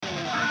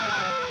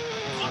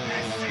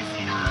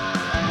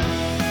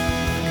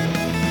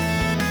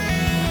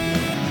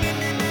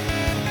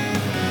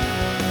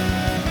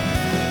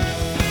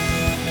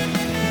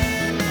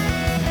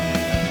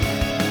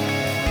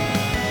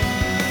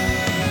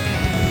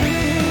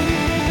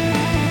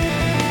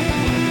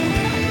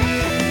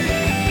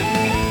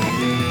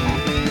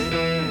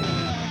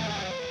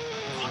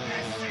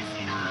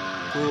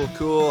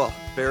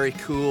very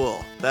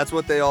cool. That's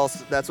what they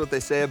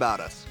say about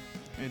us.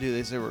 They do.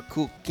 They say we're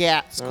cool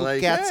cats. They're Cool like,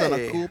 cats on a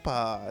 "Hey." cool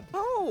pod.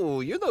 Oh,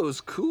 you're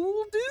those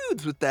cool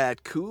dudes with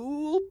that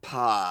cool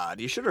pod.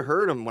 You should have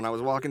heard them when I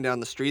was walking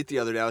down the street the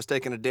other day. I was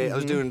taking a day. I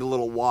was doing a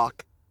little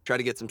walk, try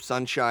to get some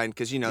sunshine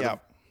because the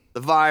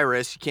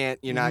virus.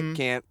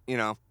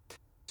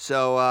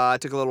 So I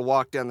took a little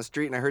walk down the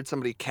street and I heard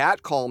somebody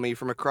cat call me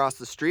from across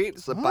the street.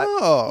 It's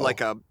like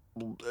a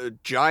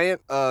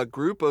giant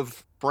group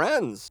of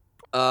friends.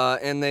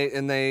 And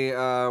they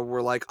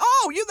were like,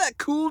 "Oh, you're that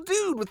cool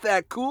dude with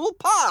that cool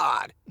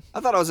pod." I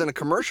thought I was in a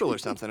commercial or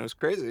something. It was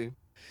crazy.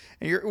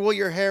 And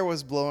your hair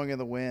was blowing in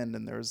the wind,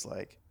 and there was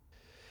like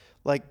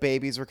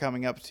babies were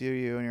coming up to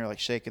you, and you're like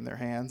shaking their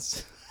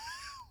hands.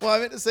 Well, I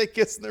meant to say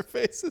kissing their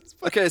faces.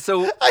 Okay,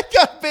 so I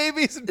got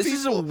babies and this people.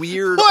 is a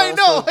weird. Well, I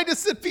know. I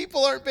just said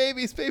people aren't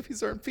babies.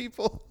 Babies aren't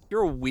people.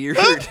 You're a weird.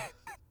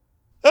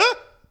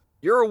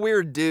 You're a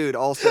weird dude,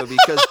 also,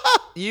 because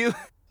you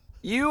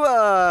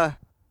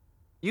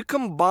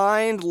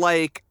combined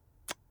like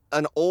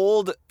an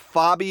old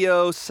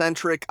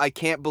Fabio-centric I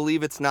can't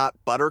believe it's not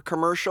butter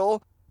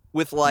commercial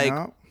with like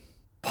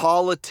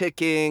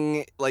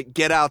politicking, like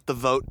get out the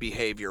vote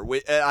behavior.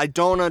 I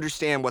don't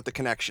understand what the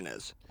connection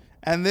is.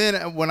 And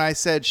then when I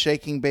said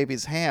shaking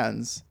babies'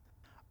 hands,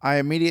 I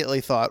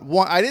immediately thought,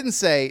 I didn't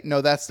say,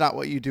 no, that's not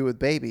what you do with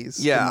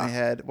babies in my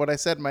head. What I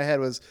said in my head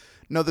was,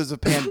 no, there's a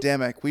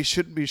pandemic. We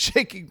shouldn't be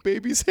shaking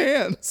babies'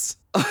 hands.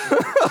 Okay,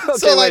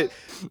 so wait.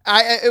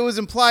 It was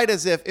implied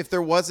as if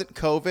there wasn't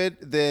COVID,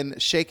 then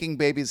shaking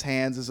babies'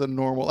 hands is a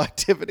normal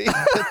activity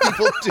that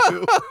people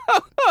do.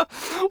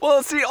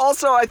 Well, see,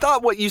 also, I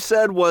thought what you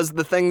said was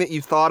the thing that you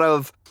thought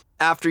of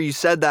after you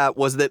said that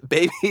was that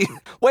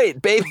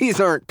babies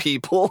aren't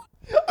people.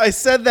 I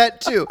said that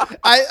too.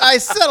 I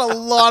said a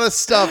lot of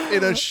stuff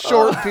in a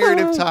short period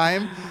of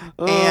time,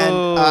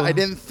 and I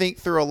didn't think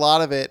through a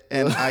lot of it,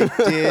 and I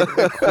did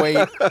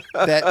equate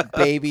that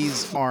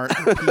babies aren't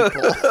people.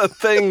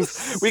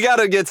 We got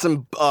to get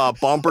some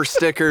bumper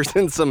stickers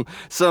and some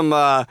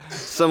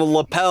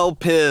lapel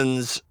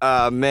pins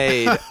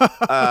made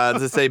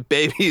to say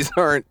babies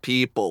aren't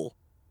people.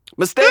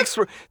 Things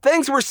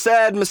were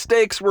said,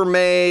 mistakes were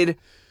made.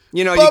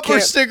 Bumper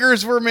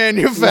stickers were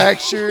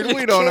manufactured.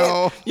 We don't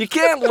know. You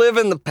can't live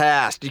in the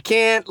past. You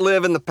can't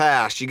live in the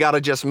past. You got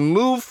to just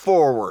move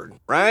forward,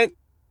 right?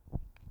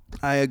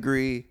 I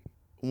agree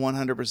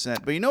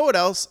 100%. But you know what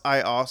else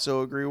I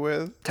also agree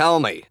with? Tell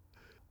me.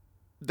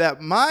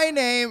 That my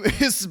name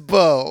is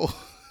Bo.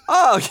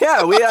 Oh,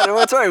 yeah.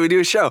 That's right. We do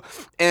a show.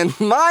 And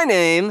my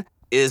name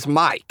is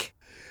Mike.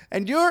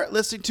 And you're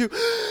listening to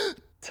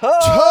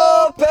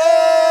Tope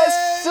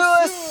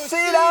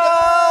Suicida!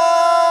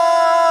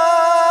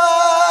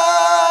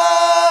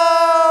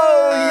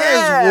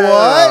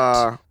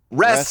 What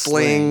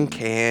wrestling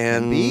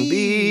can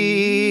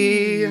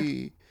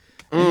be.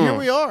 And here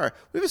we are.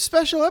 We have a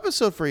special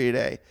episode for you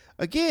today.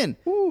 Again,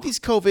 these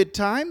COVID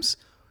times,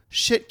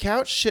 shit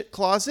couch, shit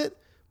closet.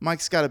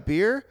 Mike's got a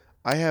beer.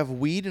 I have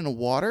weed and a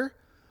water.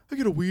 I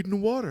get a weed and a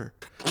water.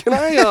 Can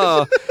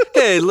I,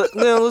 hey,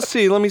 let's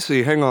see. Let me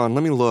see. Hang on.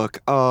 Let me look.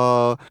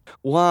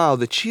 Wow,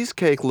 the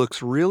cheesecake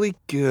looks really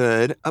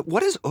good.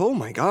 Oh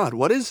my God,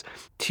 what is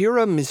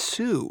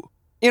tiramisu?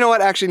 You know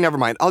what? Actually, never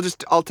mind. I'll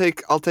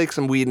take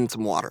some weed and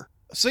some water.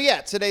 So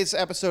yeah, today's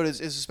episode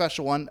is a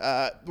special one.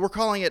 We're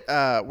calling it,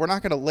 we're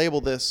not going to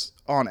label this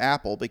on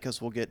Apple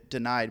because we'll get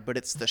denied, but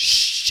it's the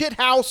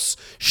Shithouse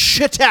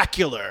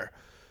Shitacular.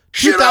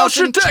 Shithouse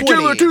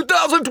 2020.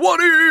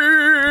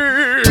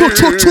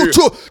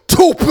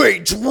 Tope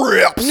drips.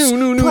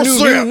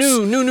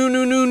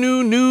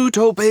 New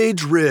Tope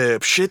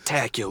drip.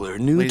 Shitacular.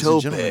 New Ladies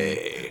Tope. and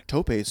gentlemen,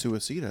 Tope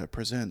Suicida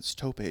presents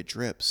Tope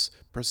Drips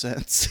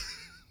presents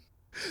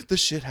the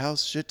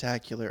Shithouse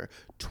Shitacular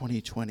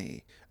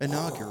 2020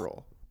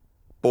 inaugural.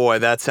 Boy,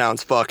 that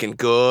sounds fucking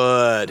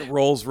good. It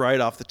rolls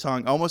right off the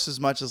tongue, almost as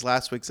much as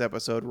last week's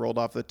episode rolled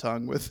off the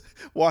tongue with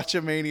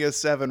Watchamania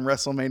 7,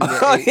 WrestleMania 8.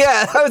 Oh,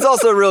 yeah, that was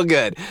also real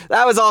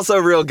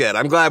good.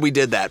 I'm glad we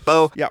did that,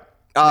 Bo. Yeah.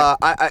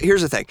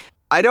 Here's the thing.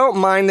 I don't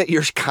mind that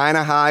you're kind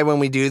of high when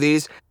we do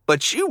these,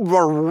 but you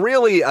were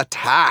really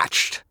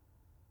attached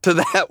to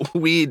that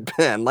weed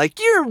pen. Like,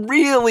 you're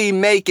really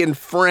making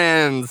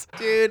friends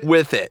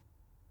with it.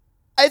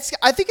 I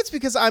think it's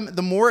because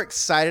the more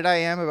excited I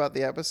am about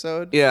the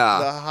episode, the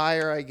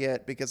higher I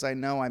get because I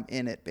know I'm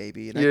in it,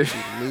 baby, and I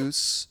can be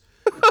loose.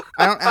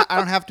 I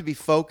don't have to be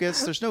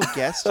focused. There's no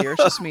guest here.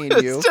 It's just me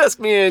and you. It's just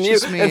me and you.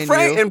 And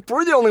Frank, and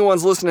we're the only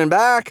ones listening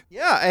back.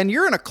 Yeah, and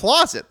you're in a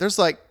closet. There's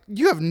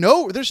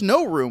there's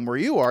no room where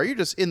you are. You're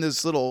just in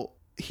this little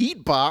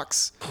heat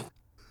box.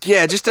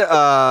 Yeah, just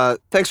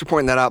thanks for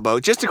pointing that out, Bo.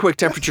 Just a quick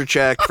temperature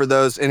check for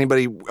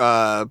anybody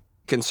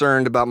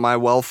concerned about my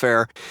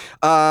welfare.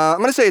 I'm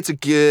gonna say it's a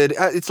good.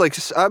 It's like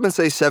I'm gonna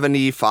say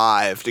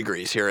 75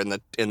 degrees here in the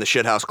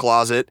shithouse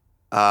closet.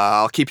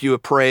 I'll keep you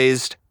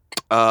appraised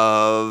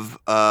of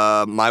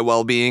my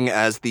well-being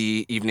as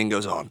the evening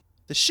goes on.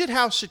 The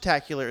Shithouse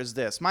Shitacular is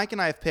this. Mike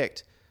and I have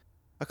picked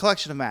a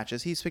collection of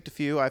matches. He's picked a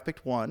few. I've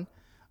picked one.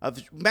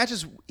 of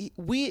matches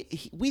we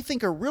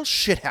think are real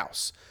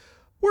shithouse.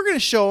 We're going to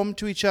show them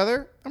to each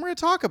other, and we're going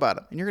to talk about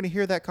them, and you're going to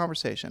hear that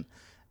conversation.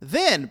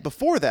 Then,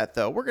 before that,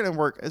 though, we're going to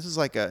work. This is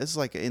like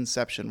an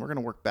inception. We're going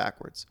to work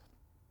backwards.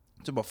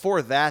 So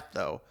before that,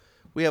 though,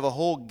 we have a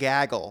whole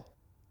gaggle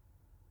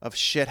of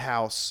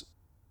shithouse.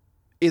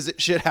 Is it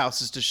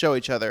shithouses to show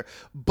each other?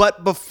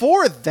 But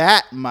before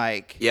that,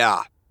 Mike.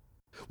 Yeah.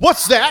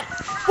 What's that?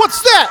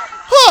 What's that?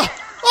 Huh!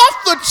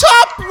 Off the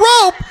top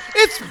rope,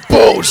 it's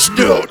Bo's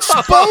Notes.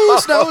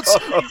 Bo's Notes.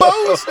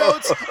 Bo's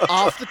Notes.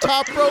 Off the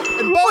top rope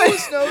and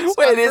Bo's Notes.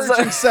 Wait, is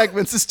that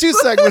segments? It's 2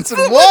 segments in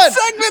one. What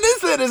segment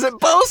is it? Is it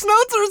Bo's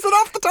Notes or is it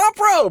Off the Top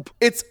Rope?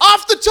 It's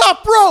off the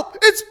top rope.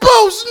 It's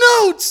Bo's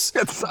Notes.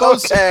 It's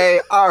okay.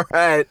 All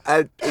right.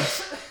 I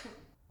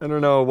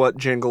don't know what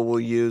jingle we'll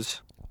use.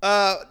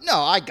 No,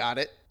 I got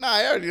it. No,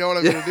 I already know what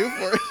I'm going to do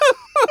for it.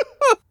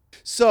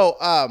 So,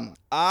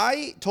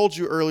 I told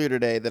you earlier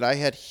today that I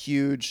had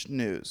huge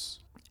news.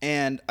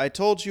 And I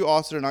told you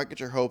also to not get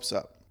your hopes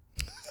up.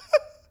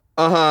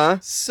 Uh-huh.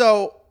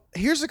 So,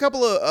 here's a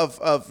couple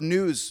of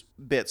news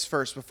bits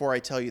first before I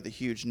tell you the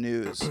huge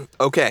news.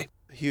 Okay.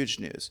 Huge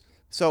news.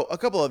 So, a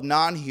couple of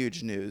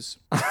non-huge news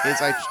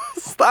is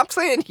Stop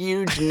saying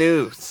huge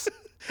news.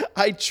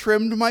 I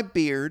trimmed my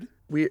beard.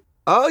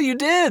 Oh, you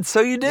did.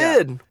 So you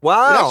did. Yeah.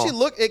 Wow. It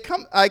actually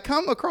I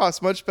come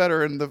across much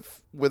better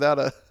without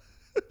a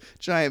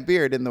giant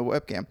beard in the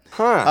webcam.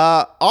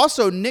 Huh.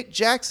 Also, Nick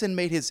Jackson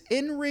made his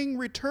in-ring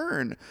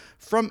return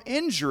from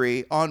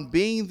injury on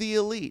Being the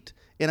Elite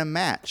in a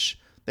match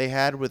they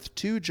had with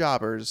 2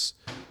 jobbers,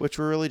 which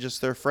were really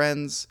just their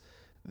friends.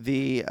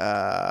 I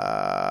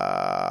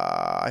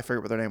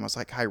forget what their name was,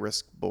 like High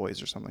Risk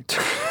Boys or something.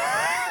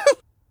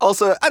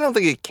 Also, I don't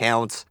think it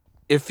counts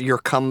if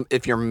your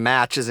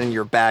match is in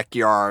your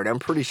backyard. I'm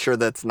pretty sure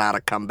that's not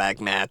a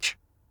comeback match.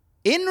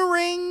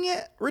 In-ring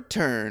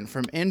return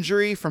from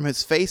injury from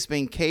his face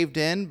being caved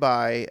in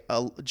by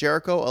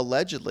Jericho,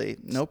 allegedly.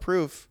 No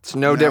proof. It's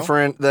no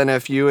different than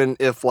if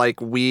I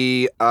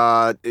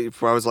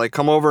was like,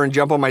 come over and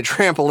jump on my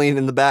trampoline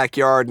in the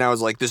backyard, and I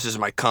was like, this is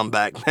my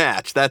comeback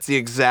match. It's the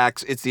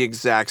exact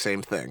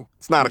same thing.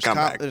 It's not a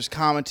comeback. There's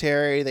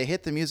commentary. They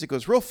hit the music. It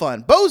was real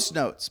fun. Bo's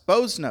Notes.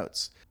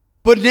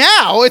 But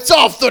now it's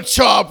off the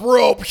top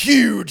rope.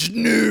 Huge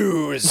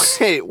news.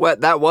 Wait, what?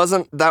 Those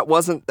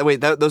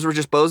were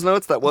just Bo's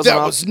Notes? That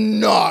was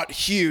not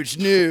huge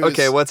news.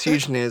 Okay, what's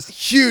huge news?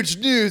 Huge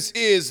news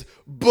is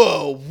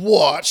Bo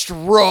watched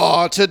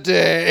Raw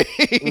today.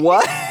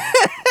 What?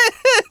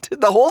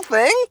 The whole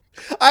thing?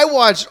 I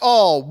watched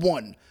all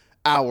 1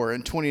 hour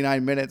and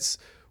 29 minutes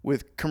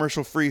with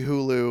commercial-free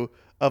Hulu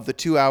of the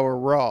 2-hour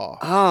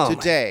Raw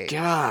today. Oh, my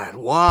God.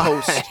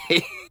 Why?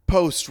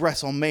 Post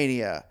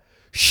WrestleMania.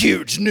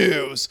 Huge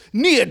news.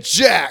 Nia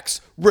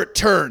Jax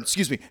returns.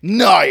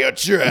 Nia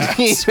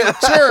Jax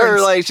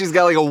returns. Like she's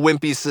got like a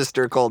wimpy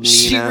sister called Nina.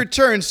 She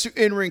returns to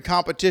in-ring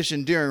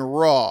competition during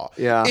Raw.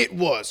 Yeah. It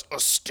was a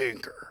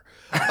stinker.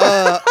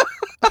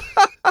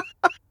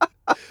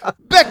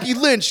 Becky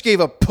Lynch gave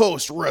a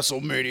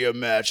post-WrestleMania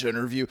match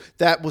interview.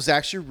 That was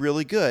actually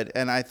really good,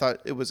 and I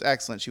thought it was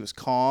excellent. She was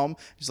calm.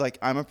 She's like,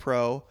 I'm a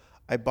pro.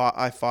 I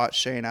fought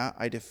Shayna.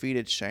 I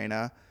defeated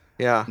Shayna.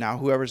 Yeah. Now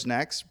whoever's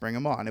next, bring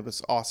them on. It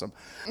was awesome.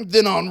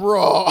 Then on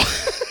Raw.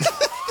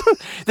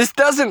 This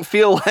doesn't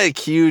feel like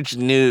huge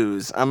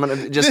news. I'm going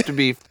to, just to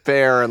be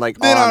fair and like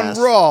then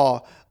honest. Then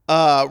on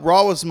Raw,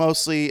 Raw was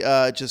mostly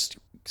just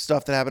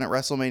stuff that happened at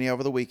WrestleMania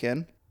over the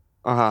weekend.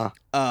 Uh-huh.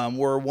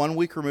 We're 1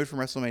 week removed from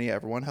WrestleMania,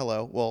 everyone.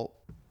 Hello. Well,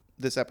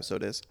 this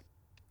episode is.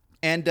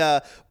 And,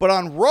 but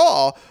on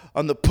Raw,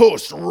 on the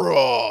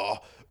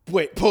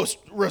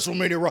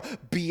post-WrestleMania Raw,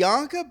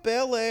 Bianca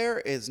Belair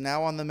is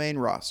now on the main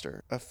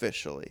roster,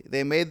 officially.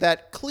 They made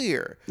that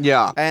clear.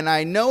 Yeah. And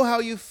I know how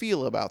you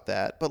feel about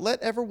that, but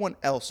let everyone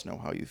else know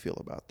how you feel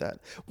about that.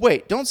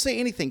 Wait, don't say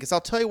anything, because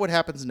I'll tell you what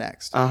happens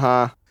next.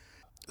 Uh-huh.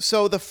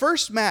 So the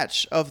first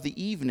match of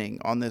the evening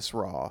on this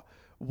Raw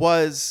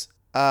was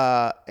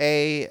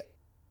a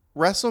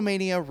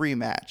WrestleMania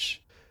rematch.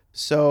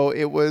 So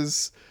it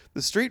was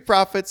the Street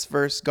Profits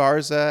versus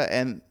Garza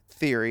and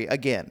Theory.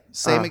 Again,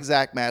 same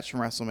exact match from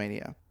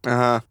WrestleMania.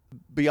 Uh-huh.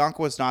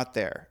 Bianca was not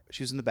there.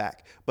 She was in the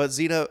back. But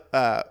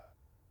Zelina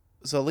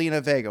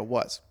Vega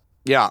was.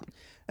 Yeah.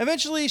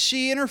 Eventually,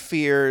 she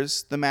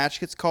interferes. The match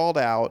gets called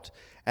out.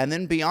 And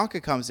then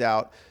Bianca comes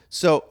out.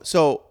 So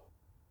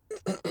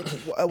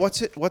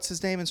what's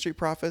his name in Street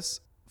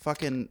Profits?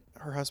 Fucking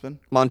her husband.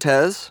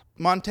 Montez.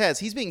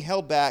 He's being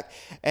held back,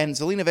 and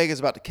Zelina Vega is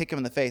about to kick him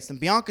in the face,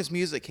 and Bianca's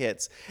music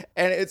hits.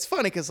 And it's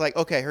funny because, like,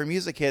 okay, her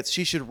music hits,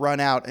 she should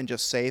run out and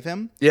just save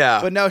him. Yeah.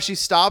 But no, she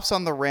stops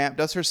on the ramp,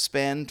 does her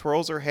spin,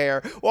 twirls her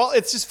hair. Well,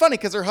 it's just funny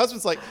because her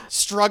husband's, like,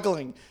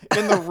 struggling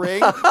in the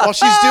ring while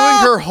she's doing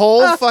her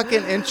whole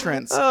fucking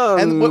entrance.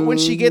 And when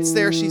she gets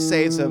there, she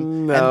saves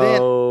him. No. And then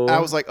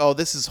I was like, oh,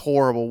 this is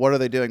horrible. What are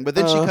they doing? But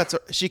then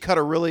she cut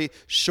a really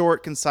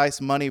short,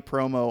 concise money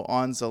promo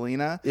on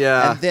Zelina.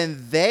 Yeah. And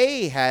then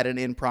they had an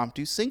impromptu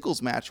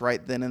singles match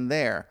right then and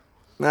there.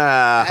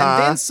 Uh-huh.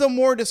 And then some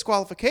more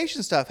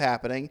disqualification stuff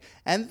happening.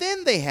 And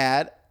then they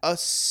had a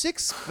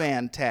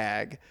 6-man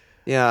tag.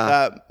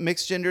 Yeah.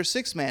 Mixed gender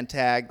 6-man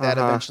tag that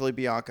eventually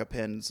Bianca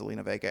pinned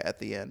Zelina Vega at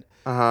the end.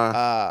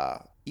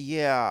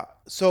 Yeah.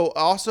 So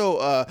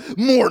also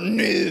more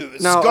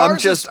news. No,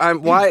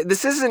 why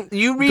this isn't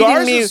you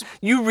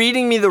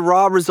reading me the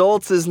Raw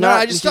results is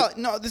not.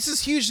 This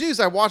is huge news.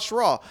 I watched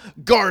Raw.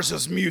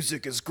 Garza's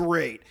music is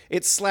great.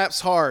 It slaps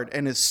hard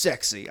and is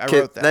sexy. I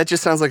wrote that. That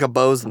just sounds like a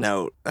Bose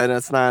note, and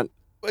it's not.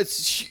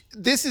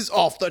 This is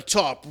off the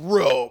top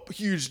rope.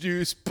 Huge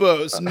news.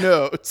 Bose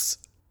notes.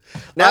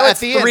 Now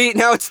it's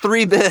Now it's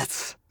 3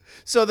 bits.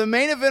 So the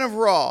main event of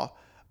Raw.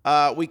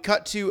 We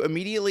cut to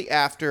immediately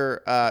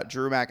after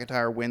Drew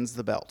McIntyre wins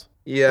the belt.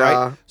 Yeah.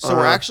 Right. So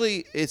we're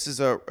actually this is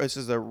a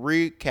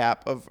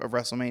recap of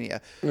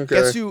WrestleMania.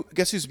 Okay.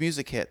 Guess whose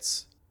music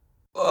hits?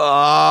 Where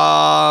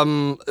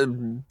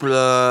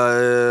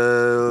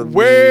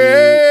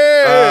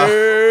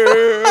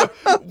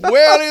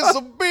is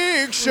the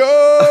Big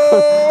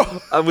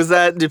Show?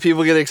 Do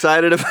people get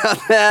excited about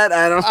that?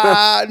 I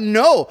don't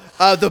know.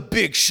 No. The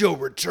Big Show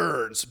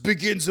returns,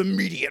 begins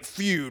immediate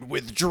feud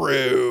with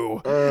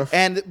Drew.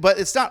 But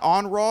it's not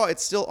on Raw.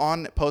 It's still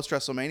on post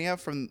WrestleMania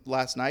from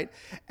last night.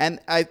 And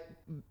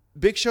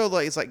Big Show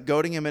is like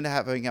goading him into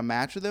having a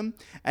match with him,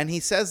 and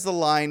he says the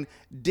line,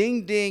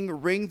 "Ding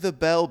ding, ring the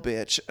bell,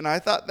 bitch," and I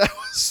thought that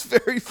was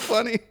very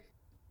funny.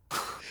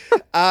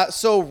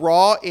 So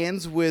Raw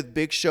ends with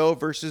Big Show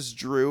versus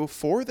Drew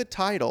for the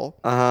title.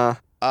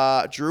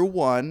 Drew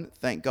won,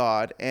 thank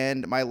God.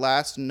 And my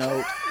last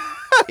note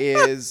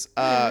is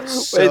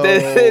Wait,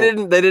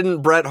 they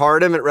didn't Bret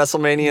Hart him at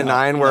WrestleMania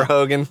 9 where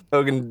Hogan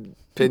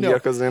pinned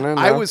Yokozuna?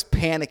 No. I was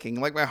panicking,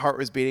 like my heart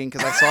was beating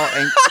because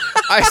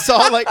I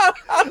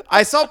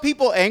saw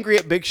people angry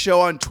at Big Show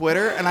on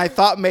Twitter, and I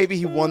thought maybe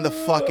he won the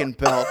fucking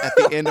belt at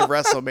the end of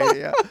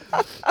WrestleMania.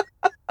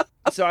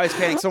 So I was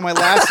panicking. So my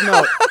last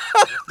note.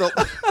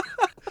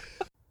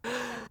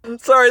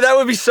 Sorry, that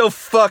would be so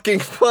fucking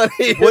funny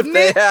if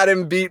they had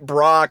him beat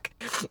Brock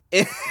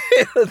in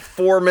a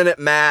 4-minute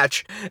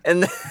match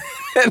and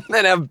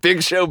then have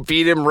Big Show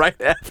beat him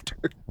right after.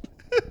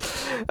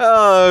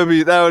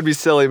 That would be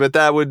silly, but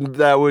that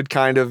would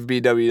kind of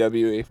be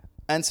WWE.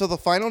 And so the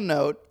final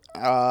note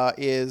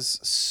is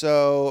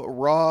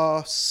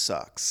Raw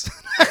sucks.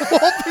 I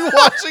won't be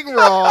watching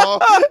Raw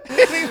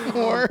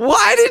anymore.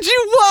 Why did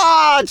you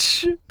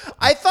watch?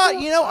 I thought,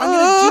 I'm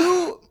gonna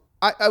do.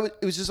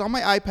 It was just on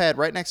my iPad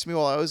right next to me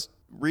while I was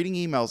reading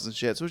emails and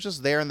shit. So it was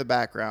just there in the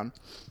background.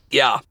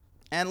 Yeah.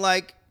 And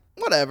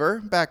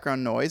whatever,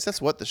 background noise.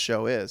 That's what the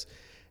show is.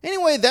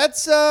 Anyway,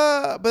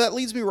 but that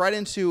leads me right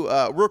into,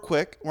 real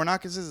quick, we're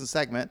not consistent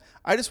segment.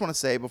 I just want to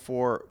say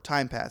before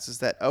time passes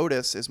that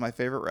Otis is my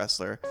favorite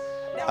wrestler.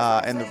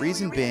 And the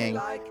reason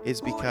being is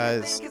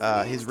because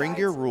his ring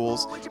gear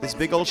rules. His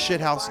big old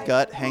shithouse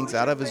gut hangs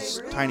out of his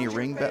tiny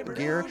ring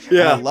gear. Yeah.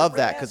 And I love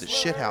that because it's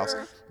shithouse.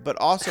 But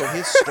also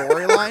his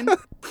storyline,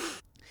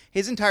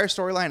 his entire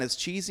storyline is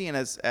cheesy and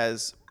as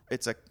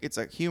it's a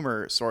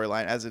humor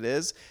storyline as it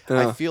is.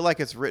 Yeah. I feel like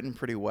it's written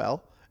pretty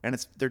well.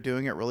 And they're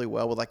doing it really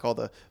well with all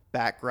the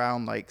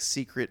background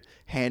secret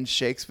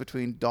handshakes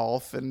between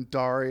Dolph and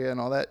Daria and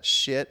all that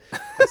shit.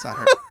 That's not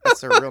her. That's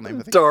her real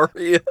name. I think.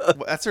 Daria.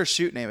 That's her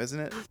shoot name, isn't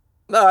it?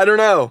 No, I don't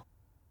know.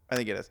 I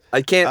think it is.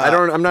 I can't.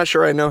 I'm not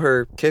sure I know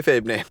her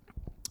kayfabe name.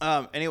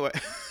 Anyway.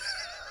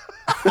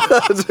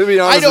 To be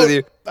honest with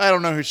you, I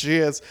don't know who she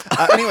is.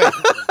 Anyway,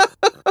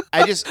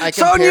 I compare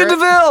Sonya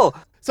Deville.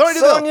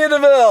 Sonya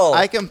Deville.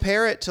 I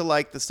compare it to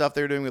the stuff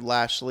they were doing with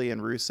Lashley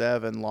and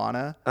Rusev and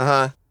Lana.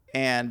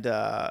 And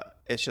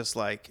it's just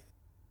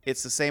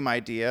it's the same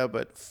idea,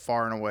 but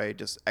far and away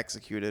just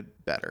executed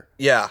better.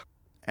 Yeah.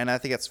 And I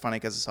think it's funny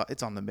because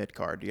it's on the mid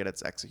card, yet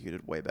it's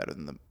executed way better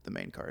than the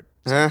main card.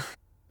 So.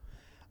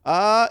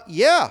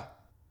 Yeah.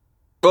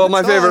 Well,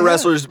 my favorite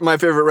wrestler's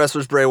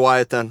Bray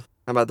Wyatt. Then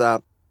how about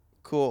that?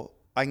 Cool.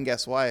 I can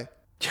guess why.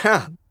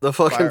 Yeah, the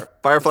fucking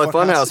Firefly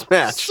Funhouse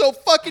match. So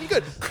fucking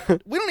good. I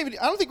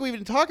don't think we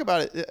even talk about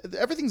it.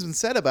 Everything's been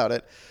said about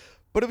it,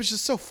 but it was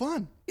just so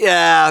fun.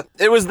 Yeah,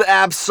 it was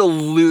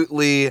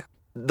absolutely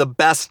the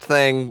best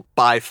thing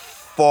by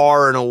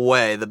far and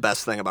away. The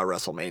best thing about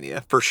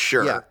WrestleMania, for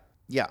sure.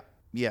 Yeah.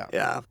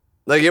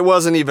 It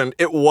wasn't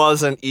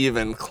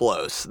even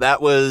close.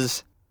 That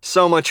was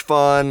so much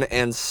fun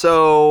and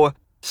so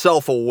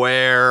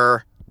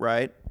self-aware.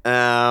 Right.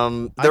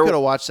 I could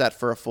have watched that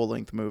for a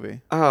full-length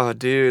movie. Oh,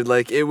 dude,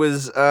 it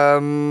was it was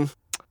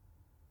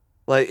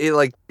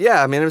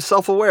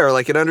self-aware.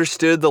 It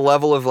understood the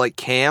level of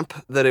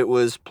camp that it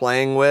was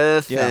playing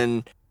with,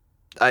 and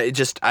I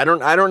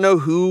don't know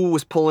who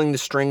was pulling the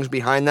strings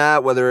behind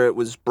that, whether it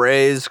was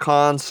Bray's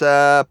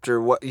concept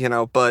or what,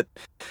 but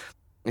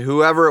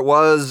whoever it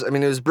was, it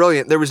was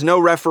brilliant. There was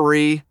no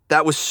referee.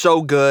 That was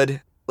so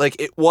good.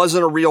 It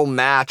wasn't a real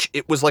match.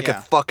 It was a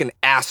fucking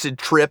acid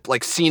trip,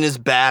 Cena's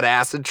bad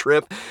acid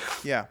trip.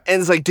 Yeah.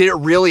 And it's did it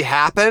really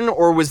happen,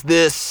 or was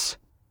this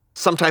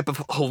some type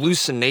of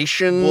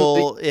hallucination?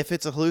 Well, if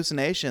it's a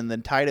hallucination,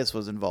 then Titus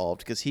was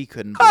involved because he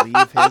couldn't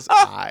believe his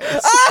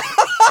eyes.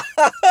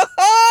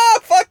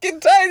 Fuck fucking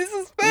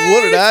Titus's face.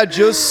 What did I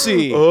just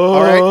see? Oh.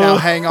 All right, now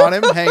hang on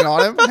him.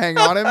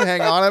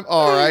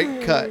 All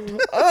right, cut.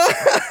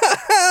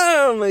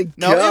 Oh my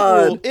No,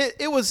 god. it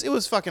ruled. It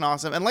was fucking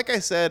awesome. And like I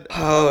said,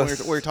 when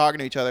we were talking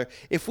to each other,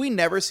 if we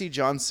never see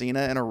John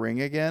Cena in a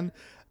ring again,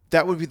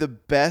 that would be the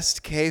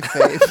best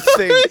kayfabe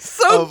thing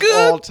so of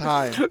good. all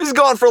time. He's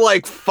gone for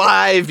like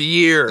 5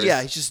 years.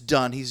 Yeah, he's just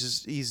done.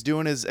 He's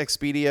doing his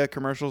Expedia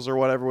commercials or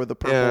whatever with the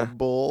purple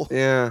bull.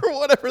 Yeah. Or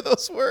whatever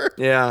those were.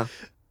 Yeah.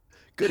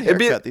 Good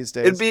haircut these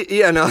days.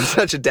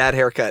 Such a dad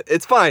haircut.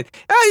 It's fine.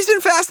 He's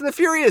in Fast and the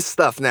Furious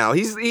stuff now.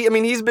 He's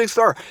a big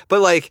star. But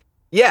like,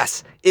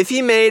 yes, if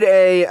he made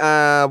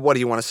a what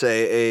do you want to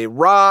say, a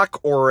Rock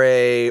or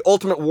a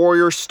Ultimate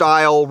Warrior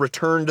style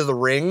return to the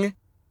ring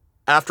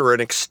after an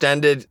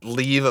extended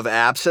leave of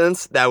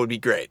absence, that would be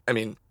great. I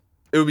mean,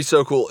 it would be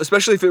so cool,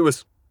 especially if it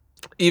was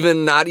it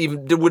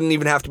wouldn't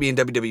even have to be in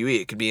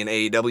WWE. It could be in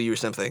AEW or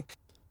something.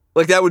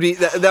 Like that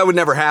would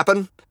never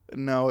happen.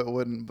 No, it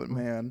wouldn't, but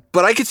man.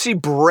 But I could see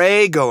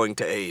Bray going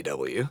to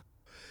AEW.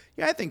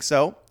 Yeah, I think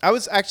so. I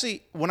was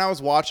actually, when I was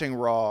watching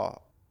Raw,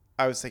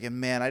 I was thinking,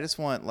 man, I just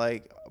want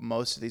like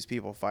most of these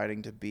people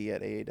fighting to be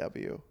at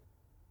AEW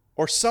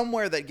or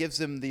somewhere that gives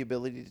them the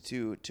ability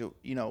to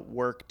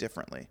work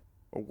differently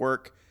or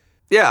work,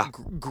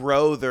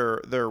 grow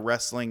their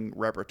wrestling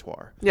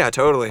repertoire. Yeah,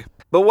 totally.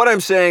 But what I'm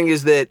saying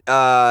is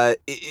that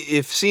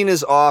if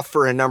Cena's off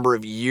for a number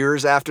of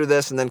years after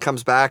this and then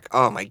comes back,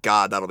 oh my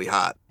God, that'll be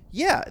hot.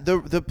 Yeah,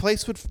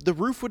 the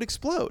roof would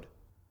explode.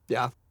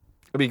 Yeah,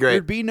 it'd be great.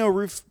 There'd be no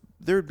roof.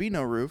 There'd be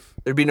no roof.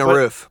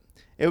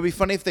 It would be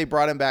funny if they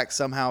brought him back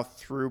somehow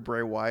through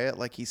Bray Wyatt,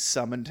 like he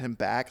summoned him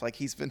back, like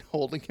he's been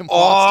holding him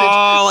hostage.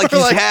 Oh, like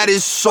he's had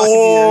his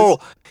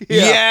soul.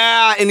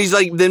 Yeah, and he's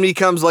like then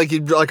becomes like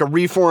a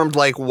reformed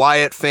like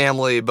Wyatt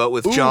family, but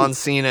with John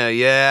Cena.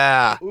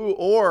 Yeah. Ooh,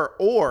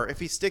 or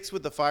if he sticks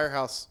with the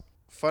Funhouse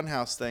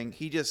thing,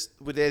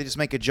 would they just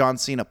make a John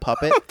Cena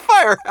puppet?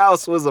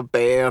 Firehouse was a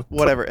band.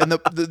 Whatever, and the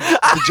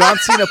John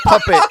Cena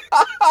puppet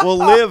will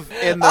live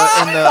in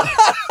the.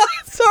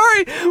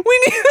 Sorry, we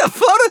need a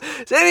photo.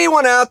 Is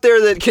anyone out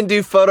there that can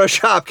do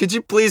Photoshop? Could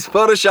you please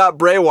Photoshop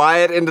Bray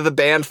Wyatt into the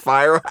band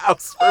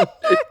Firehouse for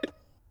me?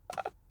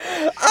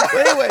 But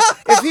anyway,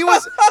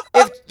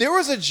 if there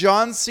was a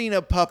John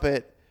Cena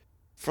puppet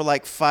for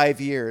like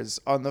 5 years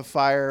on the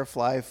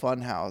Firefly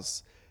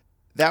Funhouse,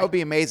 that would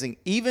be amazing.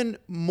 Even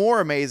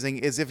more amazing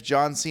is if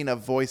John Cena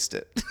voiced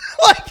it.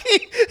 Like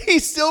he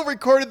still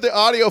recorded the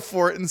audio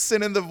for it and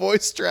sent in the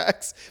voice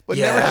tracks, but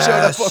never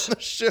showed up on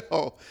the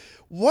show.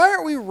 Why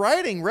aren't we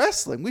writing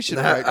wrestling? We should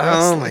write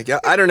wrestling. Oh my God.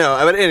 I don't know.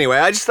 But anyway,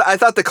 I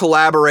thought the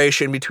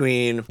collaboration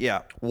between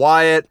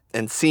Wyatt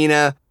and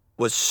Cena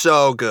was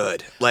so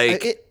good.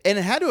 Like it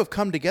had to have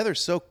come together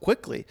so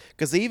quickly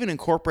because they even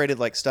incorporated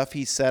like stuff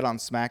he said on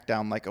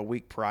SmackDown like a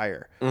week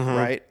prior,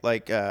 right?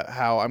 Like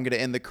how I'm going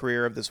to end the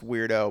career of this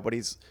weirdo, but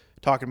he's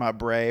talking about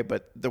Bray,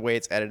 but the way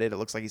it's edited, it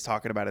looks like he's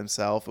talking about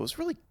himself. It was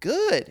really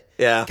good.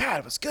 Yeah. God,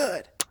 it was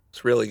good.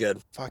 It's really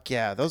good. Fuck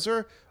yeah. Those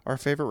are our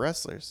favorite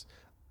wrestlers.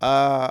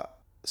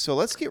 So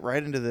let's get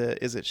right into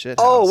the Is It Shit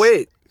House. Oh,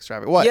 wait.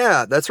 What?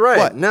 Yeah, that's right.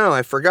 What? No,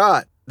 I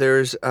forgot.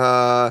 There's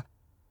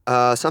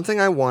something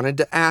I wanted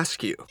to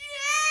ask you.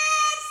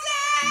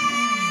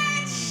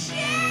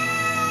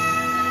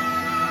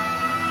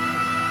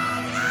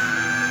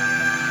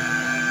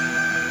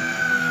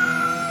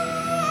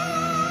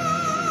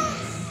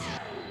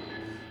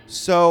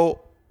 So,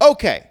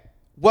 okay.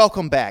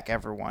 Welcome back,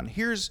 everyone.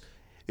 Here's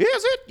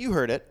it. You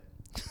heard it.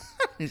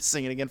 Just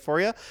sing it again for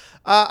you.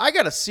 I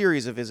got a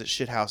series of Is It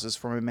Shit Houses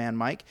for my man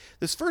Mike.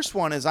 This first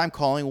one is I'm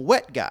calling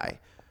Wet Guy.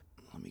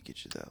 Let me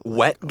get you that.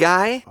 Wet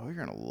Guy? Oh, you're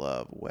going to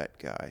love Wet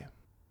Guy.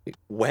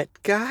 Wet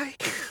Guy?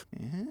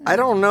 Yeah. I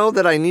don't know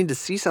that I need to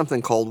see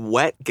something called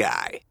Wet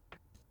Guy.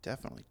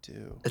 Definitely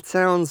do. It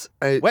sounds...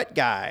 Wet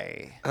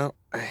Guy. Oh,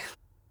 I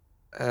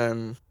got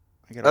to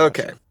watch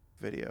okay. a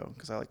video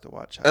because I like to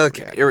watch.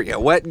 Okay, here we go.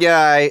 Wet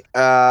Guy.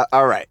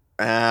 All right.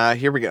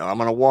 Here we go. I'm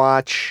going to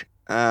watch...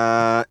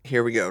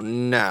 here we go.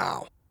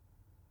 Now.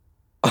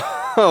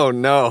 Oh,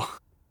 no.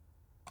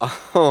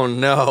 Oh,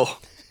 no.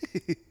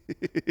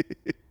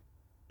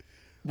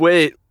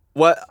 Wait,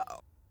 what?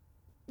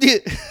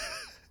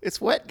 It's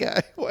Wet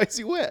Guy. Why is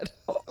he wet?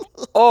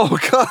 Oh,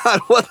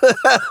 God. What the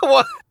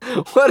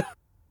hell? What?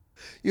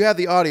 You have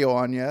the audio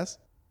on, yes?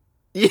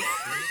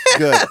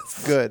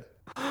 Yes. Good.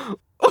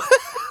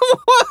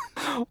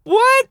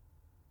 What?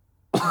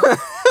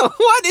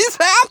 What is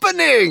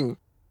happening?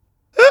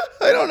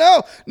 I don't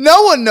know.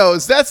 No one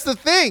knows. That's the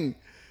thing.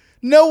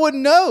 No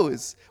one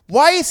knows.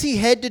 Why is he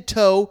head to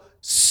toe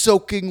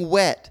soaking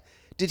wet?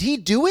 Did he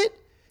do it?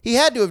 He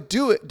had to have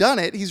done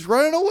it. He's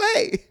running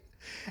away.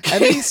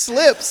 And then he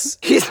slips.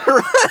 He's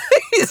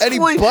and he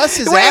busts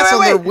his ass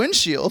on their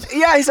windshield.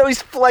 Yeah, so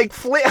he's like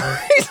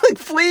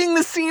fleeing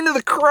the scene of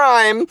the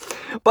crime,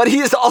 but he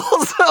is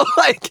also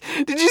like,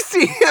 did you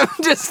see him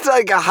just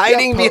like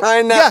hiding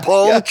behind that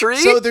palm tree?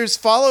 So there's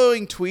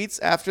following tweets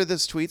after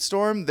this tweet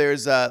storm.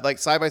 There's like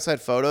side by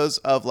side photos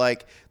of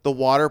like the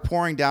water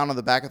pouring down on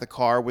the back of the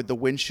car with the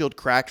windshield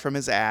cracked from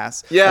his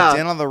ass. Yeah. A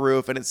dent on the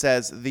roof, and it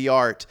says The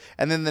Art.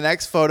 And then the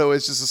next photo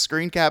is just a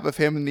screen cap of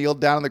him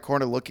kneeled down in the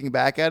corner looking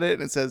back at it,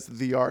 and it says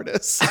The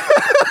Artist.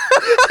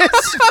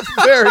 It's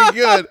very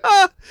good.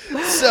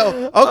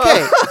 So,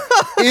 okay.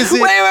 Is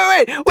it...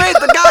 Wait,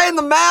 the guy in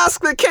the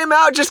mask that came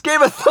out just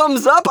gave a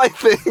thumbs up, I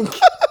think.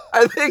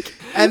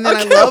 And then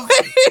I love...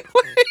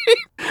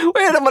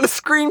 Wait, I'm going to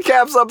screen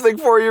cap something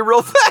for you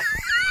real fast.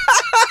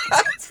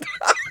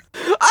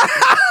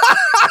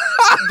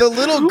 The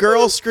little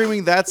girl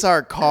screaming, "That's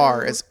our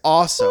car," is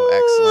also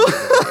excellent.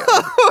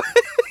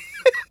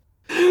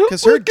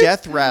 Because her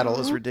death rattle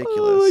is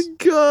ridiculous. Oh my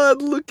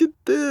God, look at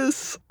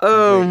this.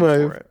 Oh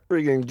my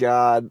freaking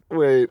God.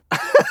 Wait.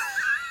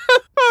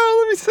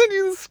 Let me send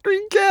you the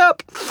screen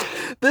cap.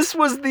 This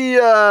was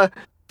the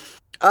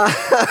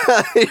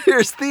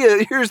here's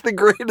the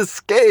Great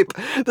Escape.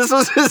 This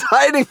was his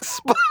hiding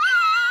spot.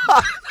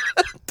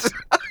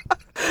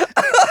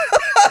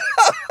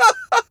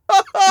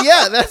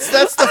 Yeah,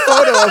 that's the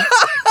photo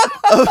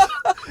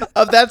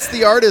of that's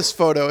the artist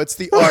photo. It's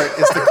the art,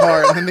 it's the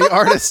car, and then the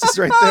artist is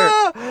right there.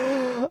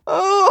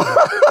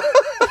 Oh.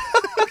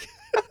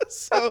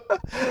 So,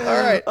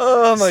 all right.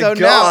 Oh my God.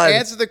 So now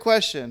answer the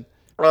question.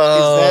 Is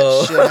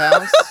that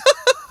shithouse?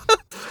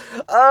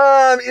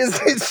 Is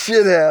it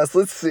shithouse?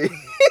 Let's see.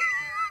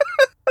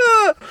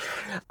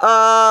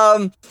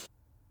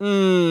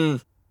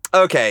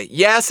 Okay.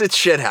 Yes, it's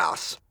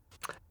shithouse.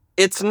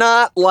 It's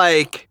not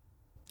like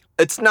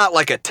a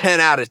 10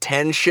 out of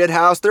 10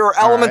 shithouse. There are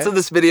elements of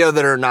this video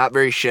that are not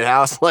very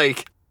shithouse,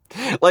 like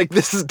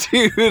this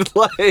dude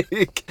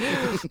like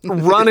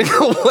running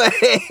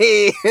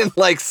away and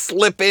like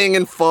slipping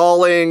and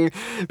falling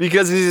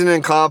because he's an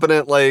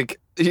incompetent, like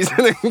he's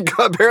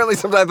apparently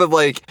some type of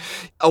like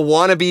a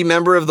wannabe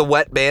member of the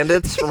Wet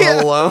Bandits from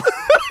Home Alone.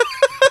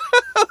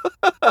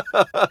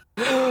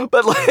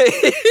 But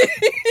like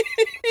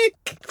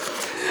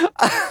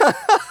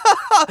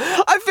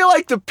I feel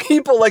like the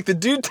people, like the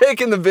dude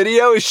taking the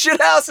video is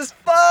shithouse as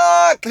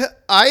fuck.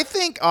 I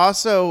think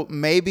also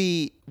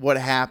maybe what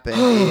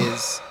happened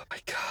is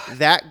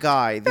that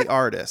guy, the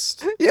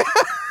artist,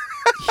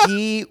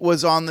 he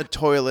was on the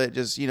toilet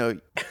just,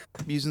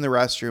 using the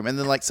restroom, and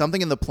then like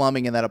something in the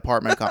plumbing in that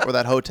apartment or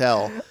that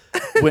hotel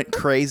went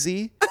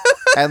crazy.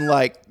 And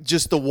like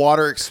just the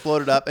water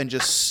exploded up and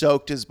just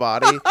soaked his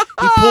body.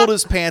 He pulled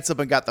his pants up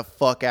and got the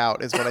fuck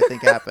out is what I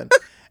think happened.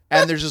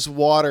 And there's just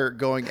water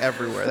going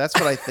everywhere. That's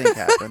what I think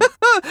happened.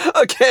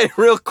 Okay,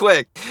 real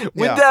quick.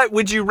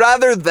 Would you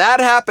rather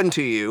that happen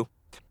to you,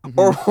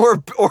 or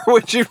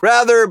would you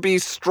rather be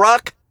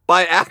struck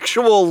by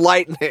actual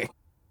lightning?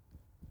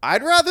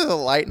 I'd rather the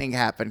lightning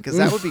happen because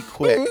that would be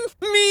quick.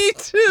 Me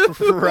too.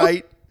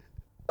 Right?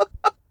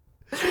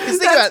 Because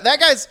think about it, that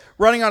guy's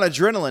running on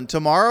adrenaline.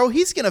 Tomorrow,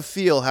 he's going to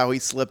feel how he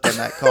slipped in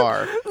that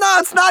car. No,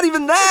 it's not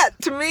even that.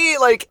 To me,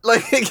 like the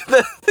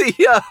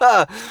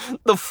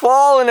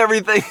fall and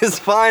everything is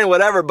fine,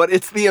 whatever, but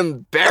it's the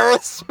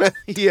embarrassment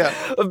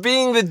of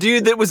being the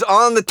dude that was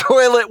on the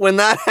toilet when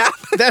that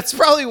happened. That's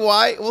probably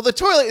why. Well, the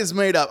toilet is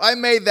made up. I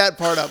made that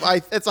part up.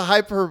 It's a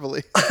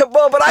hyperbole.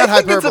 Well, but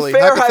I think it's a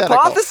fair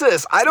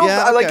hypothesis. I don't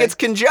okay. It's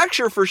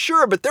conjecture for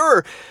sure, but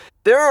there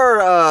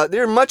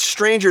are much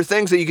stranger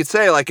things that you could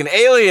say, like an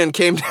alien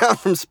came down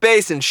from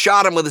space and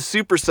shot him with a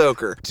super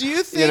soaker. Do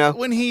you think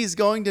when he's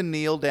going to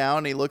kneel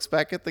down, he looks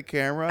back at the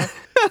camera,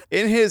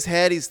 in his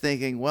head he's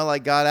thinking, well, I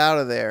got out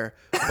of there,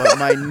 but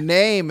my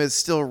name is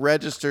still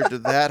registered to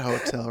that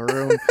hotel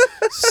room,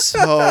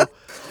 so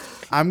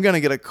I'm going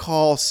to get a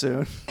call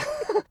soon.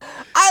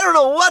 I don't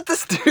know what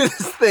this dude is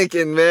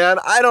thinking, man.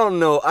 I don't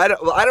know. I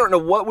don't know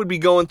what would be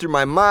going through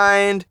my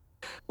mind.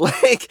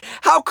 Like,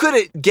 how could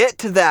it get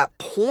to that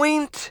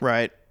point?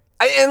 Right.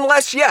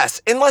 Unless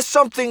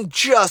something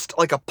just,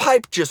 like a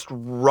pipe just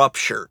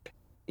ruptured,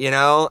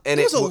 and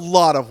it was a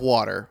lot of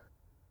water.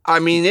 I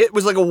mean, it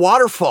was like a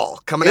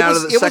waterfall coming out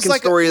of the second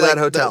story of that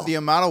hotel. The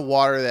amount of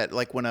water that,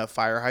 like, when a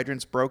fire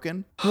hydrant's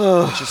broken,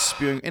 it's just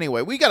spewing.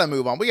 Anyway, we got to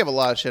move on. We have a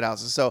lot of shit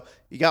houses. So,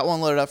 you got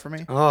one loaded up for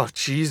me? Oh,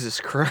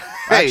 Jesus Christ.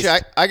 Actually,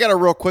 I got a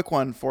real quick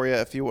one for you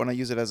if you want to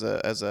use it as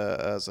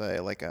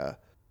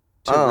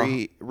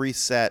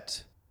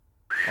reset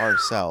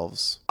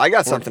ourselves. I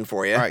got something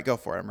for you. All right, go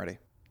for it. I'm ready.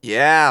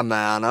 Yeah,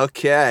 man.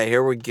 Okay,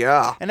 here we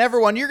go. And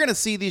everyone, you're going to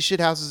see these shit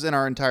houses in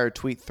our entire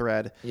tweet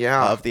thread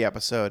of the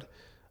episode.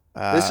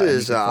 This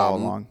is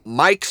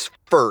Mike's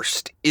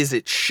first Is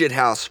It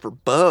Shithouse for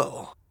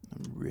Bo.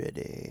 I'm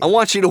ready. I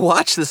want you to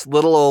watch this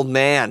little old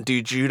man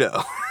do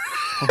judo.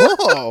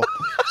 Oh,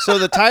 so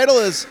the title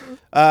is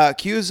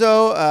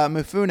Kyuzo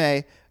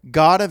Mifune,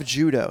 God of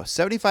Judo.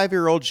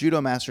 75-year-old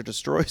judo master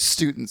destroys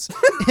students.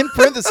 In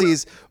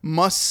parentheses,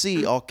 must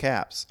see, all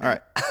caps. All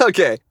right.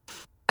 Okay.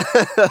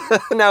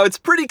 Now, it's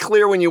pretty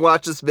clear when you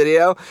watch this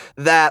video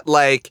that,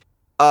 like,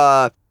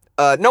 no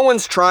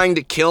one's trying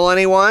to kill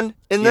anyone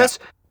in this.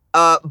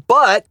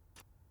 But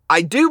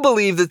I do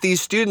believe that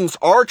these students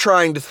are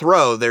trying to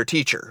throw their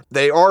teacher.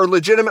 They are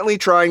legitimately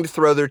trying to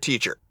throw their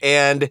teacher.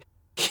 And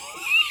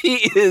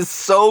he is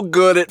so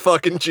good at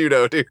fucking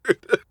judo, dude.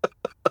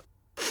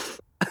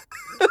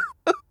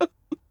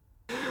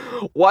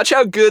 Watch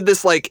how good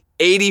this like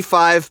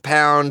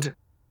 85-pound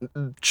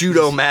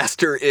judo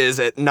master is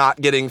at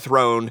not getting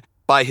thrown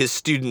by his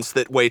students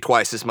that weigh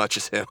twice as much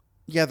as him.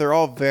 Yeah, they're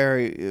all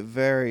very,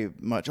 very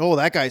much. Oh,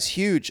 that guy's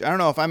huge. I don't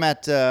know if I'm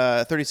at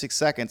 36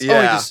 seconds.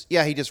 Yeah.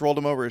 Oh, he just rolled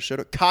him over his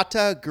shoulder.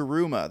 Kata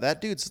Guruma.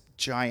 That dude's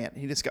giant.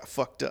 He just got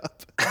fucked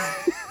up.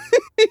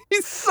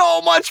 He's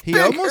so much He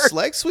bigger. almost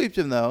leg sweeped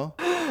him though,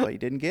 but he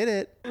didn't get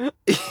it.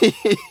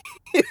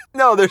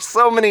 No, there's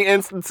so many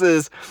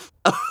instances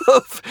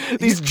of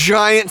these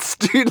giant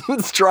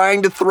students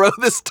trying to throw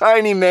this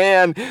tiny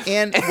man.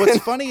 And what's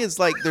funny is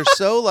like they're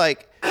so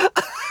like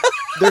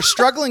they're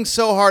struggling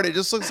so hard. It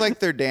just looks like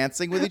they're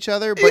dancing with each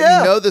other, but Yeah.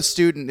 you know the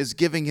student is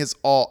giving his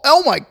all.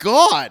 Oh my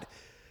god!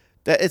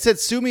 That it said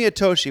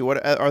Sumiyatoshi.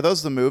 What are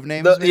those? The move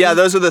names? maybe? Yeah,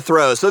 those are the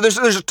throws. So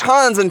there's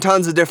tons and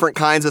tons of different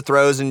kinds of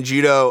throws in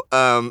judo.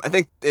 I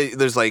think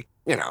there's like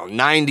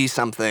 90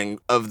 something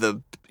of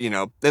the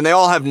and they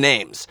all have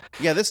names.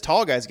 Yeah, this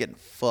tall guy's getting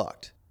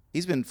fucked.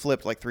 He's been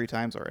flipped like 3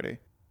 times already.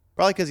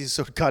 Probably because he's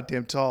so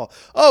goddamn tall.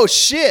 Oh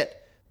shit!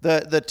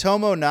 The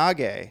Tomo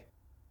Nage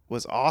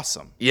was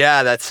awesome.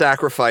 Yeah, that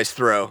sacrifice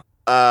throw.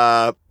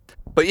 But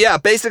yeah,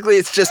 basically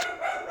it's just.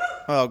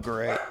 Oh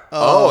great.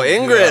 Oh,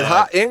 Ingrid.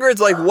 God.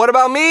 Ingrid's like, what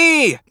about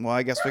me? Well,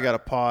 I guess we got to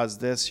pause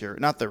this here.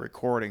 Not the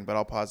recording, but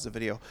I'll pause the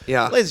video.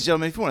 Yeah. Ladies and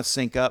gentlemen, if you want to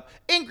sync up,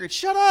 Ingrid,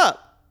 shut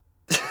up.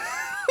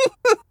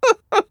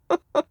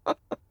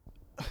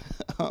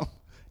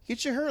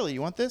 Get your Hurley.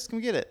 You want this? Can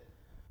we get it?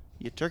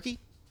 You turkey?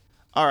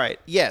 All right.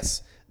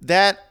 Yes.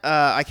 That,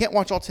 I can't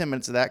watch all 10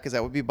 minutes of that because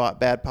that would be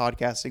bad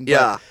podcasting. But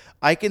Yeah.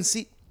 I can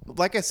see,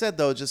 like I said,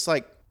 though, just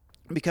like,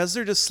 because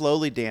they're just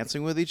slowly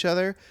dancing with each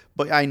other,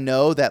 but I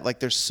know that like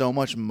there's so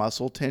much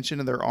muscle tension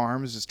in their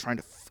arms just trying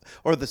to,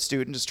 or the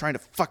student just trying to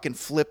fucking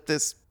flip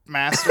this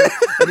master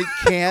and he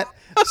can't,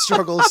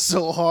 struggles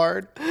so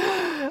hard.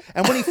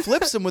 And when he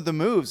flips them with the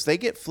moves, they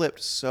get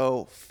flipped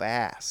so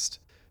fast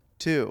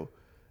too.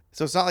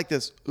 So it's not like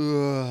this,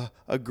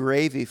 a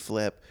gravy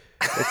flip.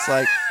 It's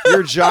like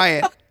you're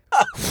giant,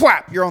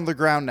 whap, you're on the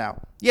ground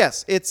now.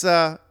 Yes, it's,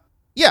 shithouse.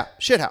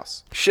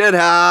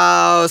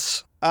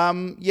 Shithouse.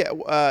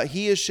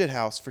 He is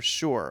shithouse for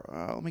sure.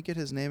 Let me get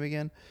his name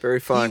again.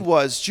 Very fun. He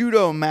was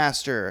judo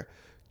master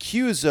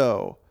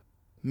Kyuzo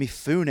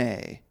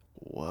Mifune.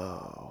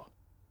 Whoa.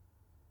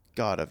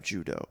 God of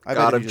judo. I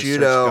God bet of if you just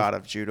judo. search God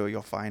of judo,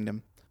 you'll find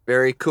him.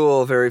 Very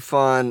cool, very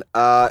fun.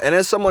 And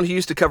as someone who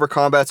used to cover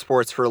combat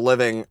sports for a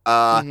living,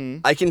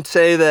 I can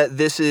say that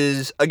this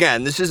is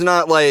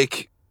not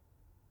like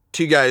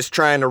two guys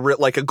trying to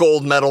like a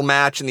gold medal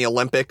match in the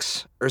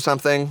Olympics or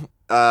something.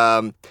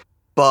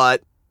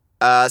 But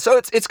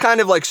so it's kind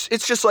of like,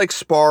 it's just like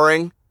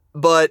sparring,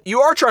 but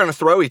you are trying to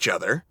throw each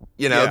other.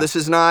 Yeah.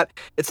 It's not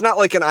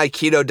like an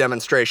Aikido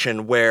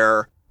demonstration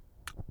where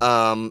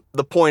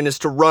the point is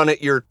to run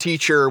at your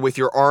teacher with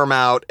your arm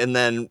out and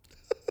then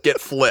get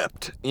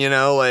flipped.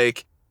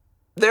 Like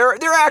they're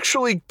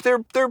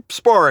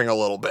sparring a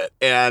little bit.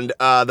 And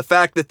the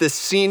fact that this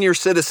senior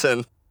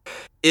citizen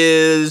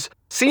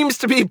seems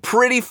to be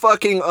pretty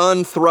fucking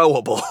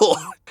unthrowable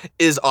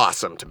is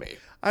awesome to me.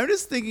 I'm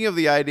just thinking of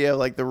the idea of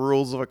like the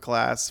rules of a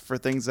class for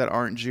things that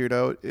aren't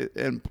judo,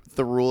 and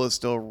the rule is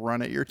still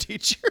run at your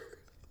teacher.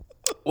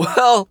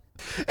 Well,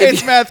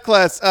 It's math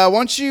class.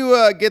 Once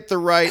you get the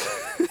right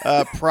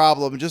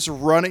problem, just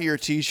run at your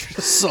teacher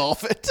to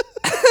solve it.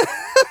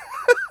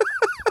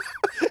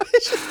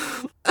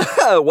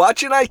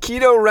 watch an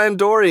Aikido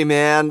Randori,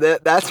 man.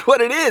 That's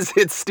what it is.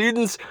 It's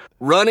students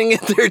running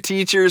at their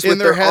teachers In with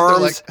their their head, they're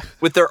arms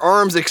like, with their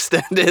arms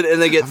extended,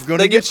 and they get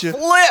get you.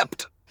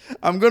 flipped.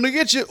 I'm going to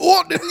get you.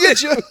 Oh, didn't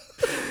get you.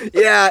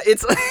 Yeah,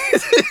 it's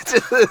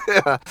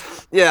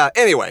yeah.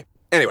 Anyway.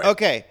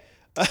 Okay.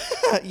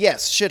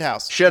 Yes,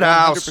 shithouse.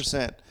 Shithouse.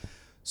 100%.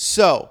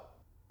 So,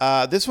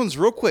 this one's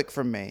real quick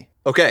from me.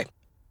 Okay.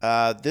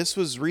 This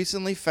was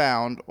recently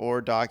found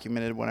or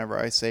documented whenever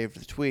I saved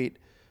the tweet.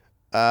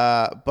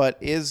 But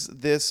is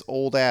this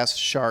old ass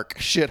shark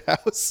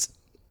shithouse?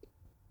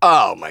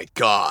 Oh my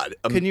God.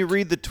 Can you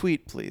read the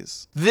tweet,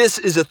 please? This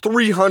is a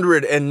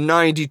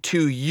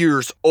 392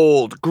 years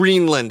old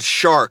Greenland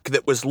shark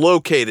that was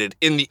located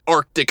in the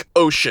Arctic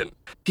Ocean.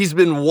 He's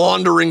been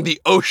wandering the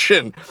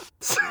ocean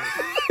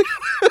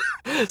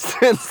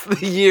since the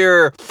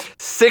year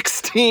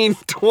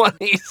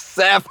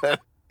 1627.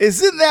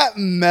 Isn't that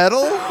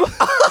metal?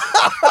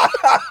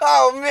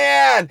 Oh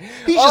man.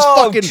 He's just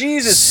fucking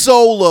Jesus.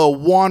 solo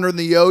wandering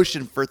the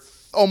ocean for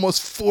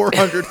almost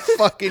 400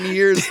 fucking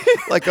years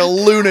like a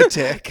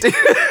lunatic. Dude,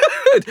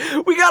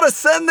 we gotta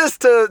send this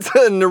to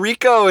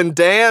Noriko and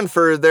Dan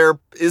for their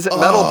Is It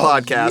Metal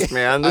podcast, yeah.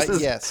 man. This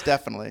is yes,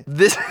 definitely.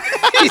 this.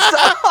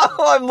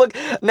 I'm look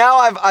now.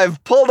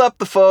 I've pulled up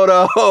the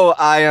photo.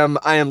 I am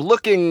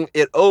looking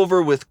it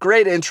over with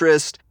great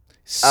interest.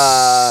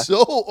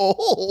 So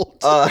old.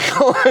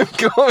 I'm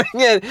going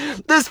in.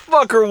 This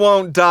fucker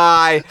won't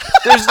die.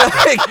 There's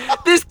like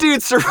this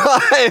dude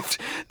survived.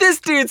 This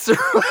dude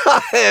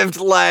survived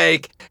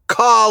like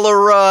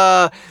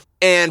cholera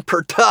and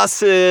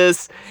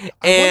pertussis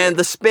and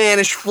the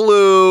Spanish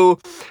flu.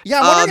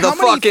 Yeah, I wonder the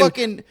how many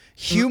fucking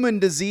human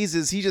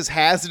diseases he just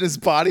has in his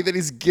body that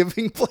he's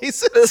giving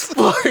places. This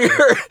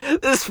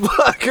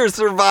fucker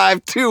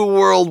survived 2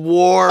 world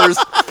wars.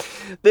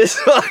 This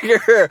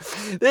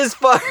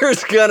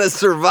fucker's gonna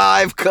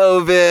survive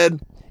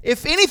COVID.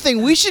 If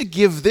anything, we should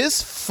give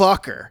this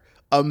fucker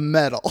a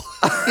medal.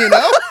 You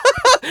know?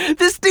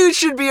 This dude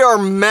should be our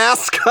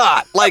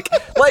mascot. Like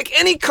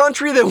any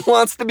country that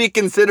wants to be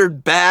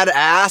considered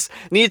badass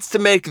needs to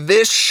make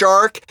this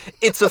shark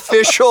its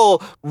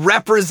official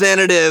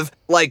representative,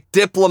 like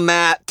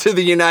diplomat to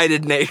the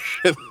United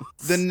Nations.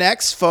 The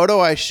next photo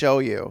I show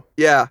you,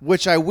 Yeah.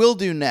 which I will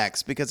do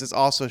next because it's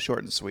also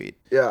short and sweet,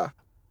 Yeah.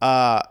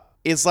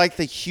 is like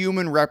the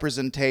human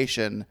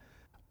representation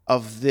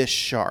of this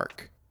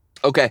shark.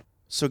 Okay.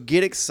 So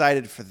get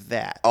excited for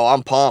that. Oh,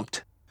 I'm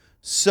pumped.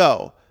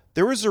 So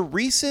there was a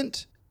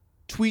recent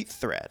tweet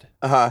thread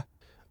Uh-huh.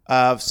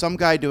 of some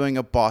guy doing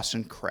a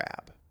Boston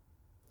Crab.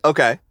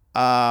 Okay.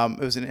 It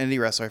was an indie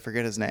wrestler. I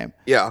forget his name.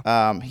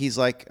 Yeah. He's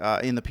like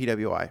in the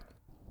PWI.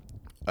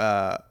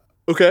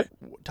 Okay.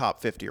 Top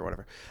 50 or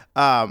whatever.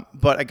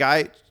 But a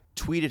guy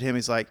tweeted him.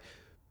 He's like,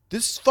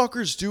 this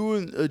fucker's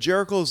doing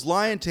Jericho's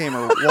Lion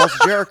Tamer, Walls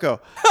of Jericho.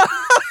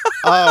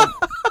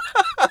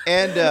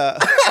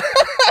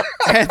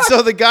 And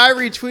so the guy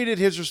retweeted,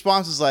 his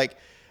response was like,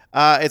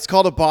 it's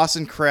called a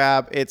Boston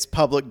Crab. It's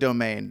public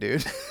domain,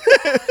 dude.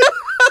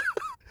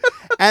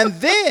 And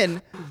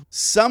then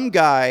some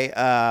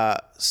guy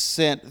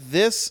sent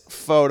this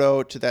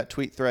photo to that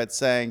tweet thread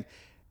saying,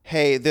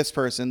 hey, this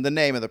person, the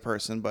name of the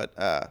person, but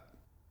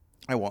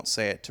I won't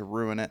say it to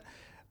ruin it.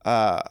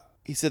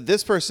 He said,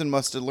 this person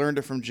must have learned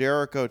it from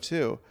Jericho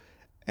too.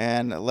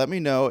 And let me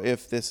know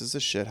if this is a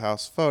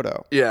shithouse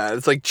photo. Yeah,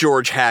 it's like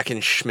George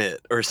Hackenschmidt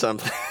or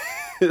something.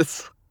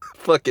 It's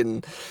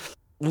fucking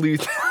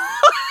Luther.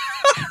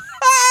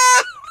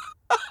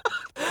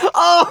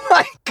 Oh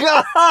my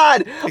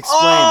God! Explain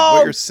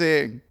what you're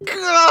seeing.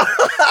 God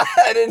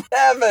in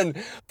heaven,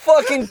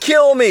 fucking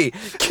kill me!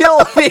 Kill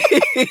me!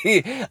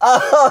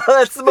 Oh,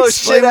 that's the most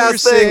Explain what you're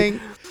shit-ass thing.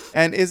 seeing.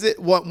 And is it,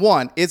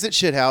 one, is it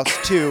shithouse?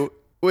 2,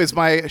 is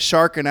my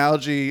shark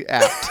analogy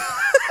apt?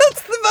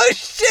 That's the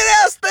most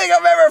shit-ass thing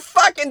I've ever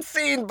fucking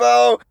seen,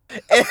 Bo.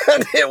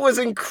 And it was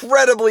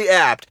incredibly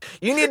apt.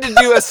 You need to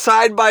do a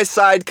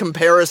side-by-side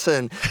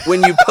comparison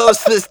when you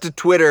post this to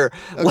Twitter.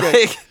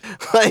 Okay.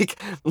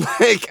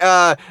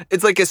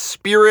 It's like a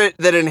spirit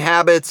that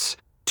inhabits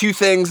 2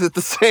 things at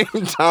the same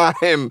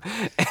time.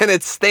 And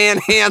it's Stan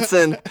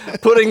Hansen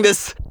putting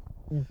this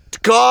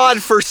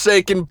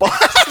God-forsaken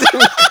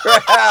Boston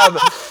Crab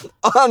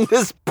on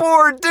this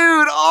poor dude.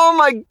 Oh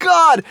my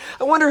God.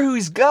 I wonder who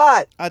he's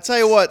got. I'll tell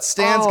you what,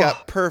 Stan's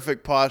got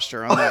perfect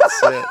posture on that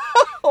sit.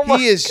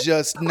 He is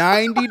just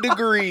 90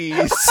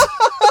 degrees.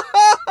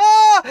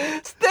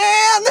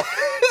 Stan,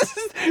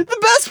 the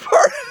best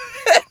part of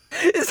it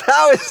is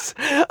how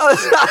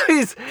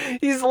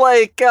he's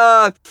like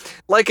a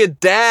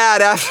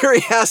dad after he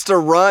has to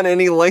run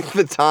any length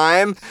of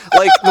time,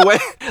 like the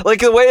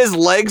way his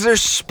legs are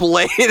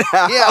splayed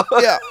out. Yeah.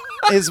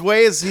 His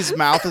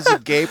mouth is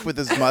agape with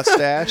his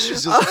mustache.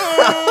 He's just,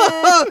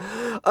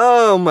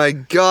 oh my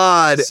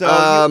God.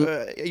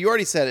 So you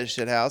already said it,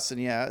 shithouse,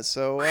 and yeah,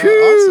 so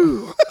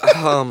awesome.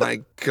 Oh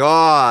my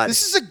God.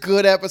 This is a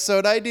good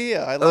episode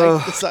idea. I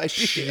like this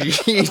idea.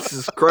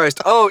 Jesus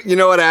Christ. Oh, you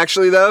know what,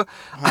 actually, though?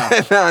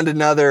 I found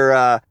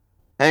another,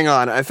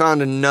 I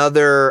found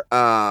another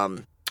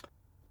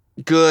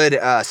good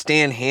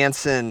Stan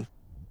Hansen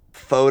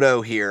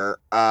photo here.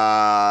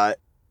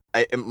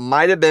 It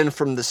might have been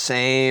from the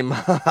same...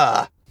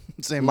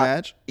 Same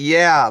match?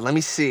 Yeah, let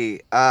me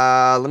see.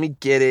 Let me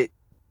get it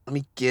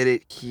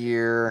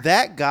here.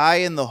 That guy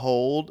in the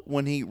hold,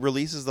 when he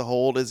releases the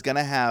hold, is going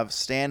to have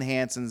Stan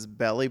Hansen's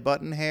belly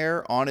button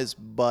hair on his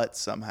butt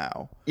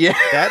somehow. Yeah.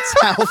 That's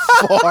how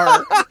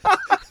far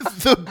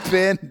the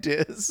bend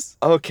is.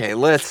 Okay,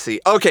 let's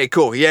see. Okay,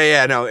 cool.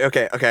 Yeah, no.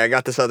 Okay, I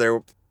got this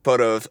other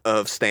photo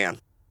of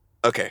Stan.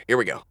 Okay, here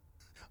we go.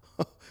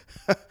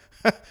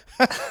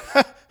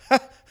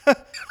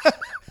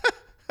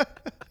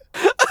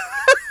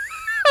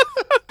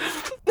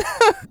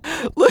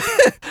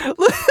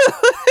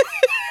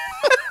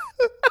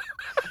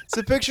 It's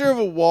a picture of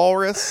a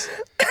walrus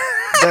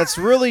that's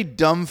really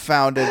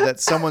dumbfounded that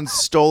someone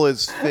stole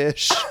his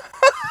fish.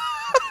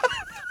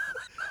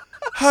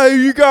 Hey,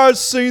 you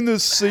guys seen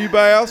this sea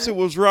bass? It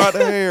was right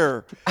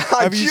here.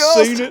 Have you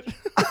seen it?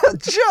 I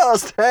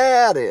just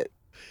had it.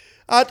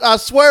 I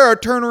swear I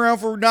turned around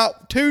for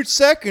not 2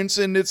 seconds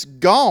and it's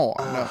gone.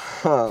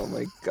 Oh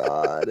my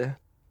God.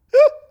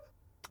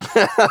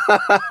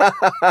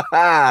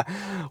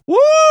 Woo!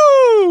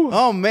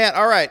 Oh man!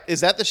 All right,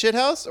 is that the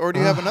shithouse, or do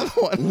you have another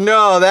one?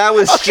 No, that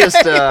was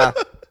just that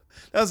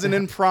was an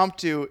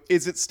impromptu.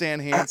 Is it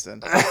Stan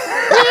Hansen? Is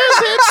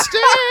it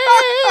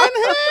Stan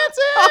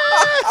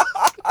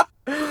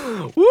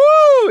Hansen?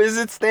 Woo! Is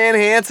it Stan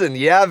Hansen?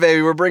 Yeah,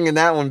 baby, we're bringing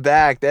that one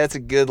back. That's a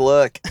good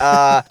look.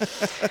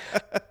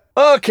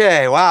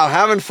 Okay, wow,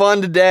 having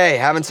fun today.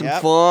 Having some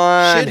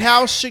fun.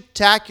 Shithouse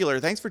Spectacular.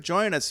 Thanks for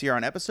joining us here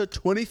on episode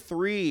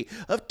 23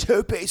 of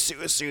Tope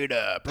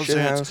Suicida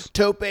presents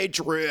Tope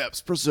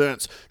Drips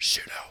presents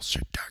Shithouse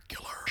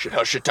Spectacular.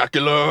 Shithouse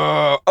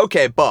Spectacular.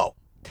 Okay, Bo.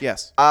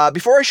 Yes.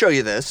 Before I show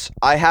you this,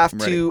 I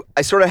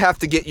sort of have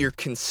to get your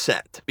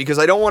consent because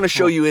I don't want to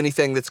show you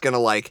anything that's going to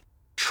like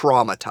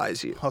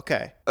traumatize you.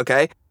 Okay.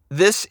 Okay?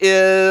 This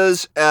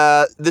is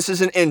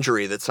an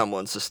injury that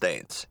someone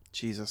sustains.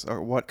 Jesus,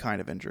 or what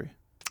kind of injury?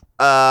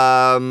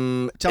 Tell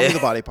me the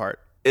body part.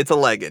 It's a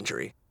leg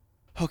injury.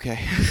 Okay.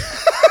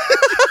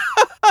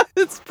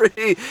 It's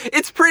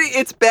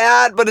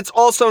bad, but it's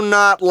also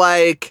not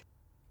like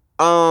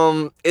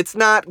it's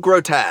not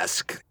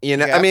grotesque, you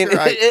know. Okay,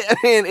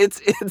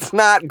 it's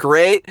not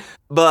great,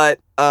 but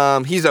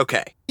he's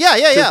okay.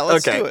 Yeah.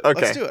 Let's do it.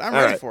 Let's do it. I'm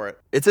ready for it.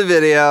 It's a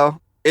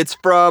video. It's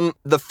from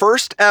the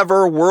first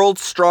ever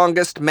World's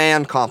Strongest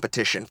Man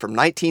competition from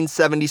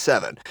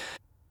 1977,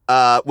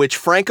 which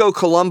Franco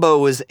Columbu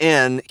was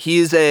in.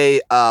 He's a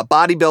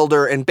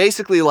bodybuilder, and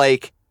basically,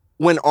 like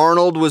when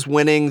Arnold was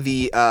winning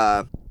the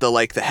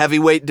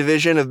heavyweight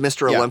division of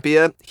Mr.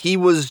 Olympia, he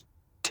was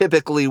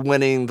typically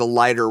winning the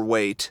lighter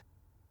weight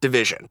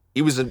division.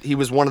 He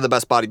was one of the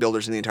best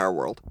bodybuilders in the entire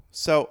world.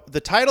 So the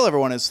title,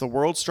 everyone, is the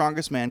World's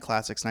Strongest Man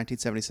Classics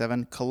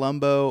 1977.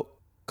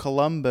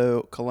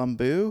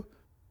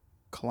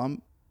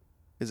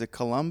 Is it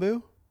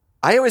Columbu?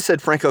 I always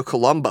said Franco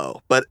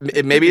Columbu, but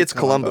maybe it's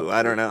Columbu.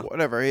 I don't know.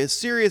 Whatever. His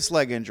serious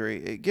leg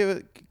injury.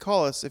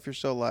 Call us if you're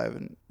still alive,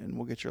 and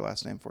we'll get your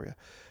last name for you.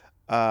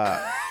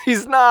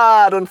 He's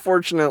not,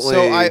 unfortunately.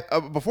 So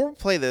before we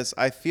play this,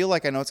 I feel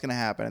like I know what's going to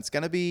happen. It's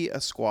going to be a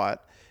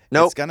squat.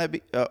 Nope. It's going to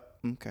be... Oh,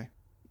 okay.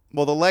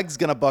 Well, the leg's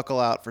going to buckle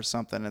out for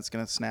something. It's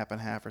going to snap in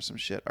half or some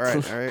shit. All right.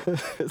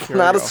 It's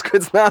not a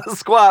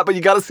squat, but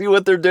you got to see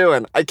what they're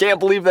doing. I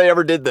can't believe they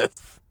ever did this.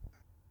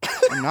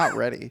 I'm not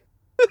ready.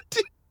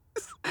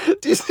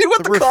 Do you see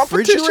what the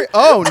competition?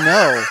 Oh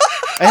no,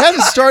 I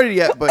haven't started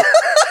yet. But you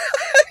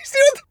see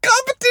what the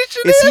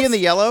competition is? Is he in the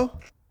yellow?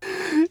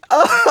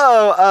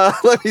 Oh,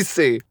 let me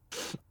see.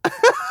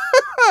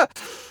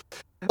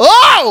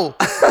 Oh!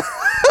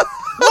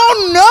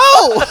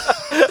 Oh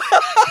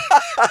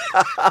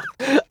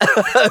no!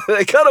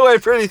 They cut away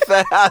pretty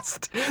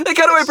fast.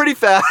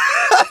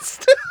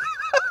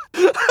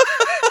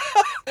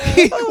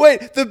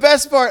 Wait, the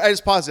best part, I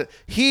just paused it.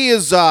 He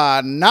is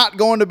not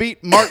going to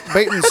beat Mark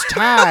Baton's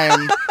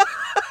time.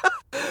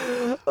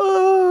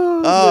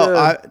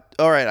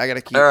 All right, I got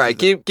to keep. All right,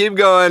 keep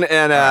going.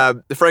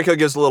 And Franco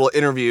gives a little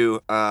interview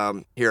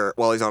here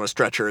while he's on a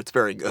stretcher. It's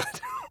very good.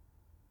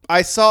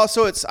 I saw,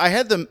 I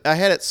had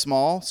it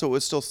small, so it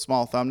was still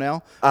small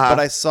thumbnail. But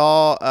I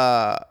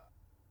saw,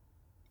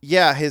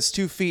 his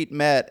 2 feet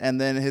met,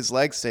 and then his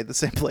legs stayed the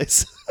same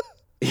place.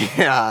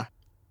 Yeah.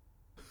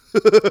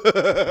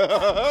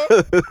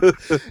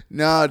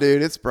 No,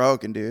 dude, it's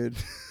broken, dude.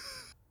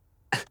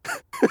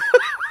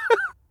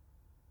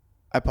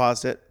 I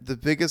paused it. The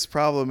biggest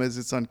problem is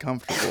it's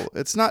uncomfortable.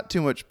 It's not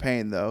too much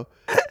pain, though.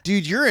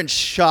 Dude, you're in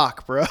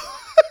shock, bro.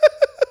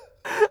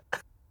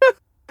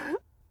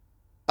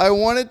 I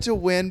wanted to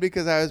win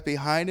because I was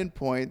behind in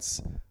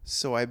points,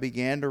 so I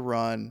began to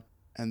run,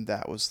 and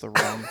that was the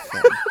wrong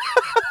thing.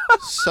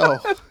 So,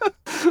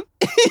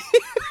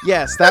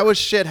 yes, that was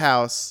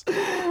Shithouse.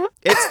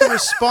 It's the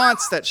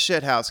response that's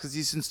Shithouse, because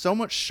he's in so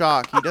much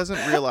shock, he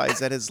doesn't realize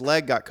that his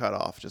leg got cut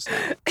off just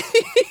now.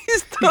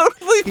 He's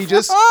totally He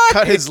just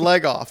cut his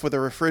leg off with a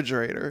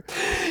refrigerator.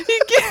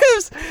 He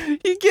gives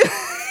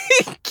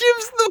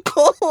the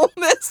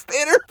calmest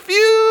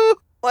interview.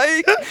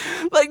 Like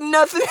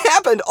nothing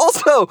happened.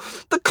 Also,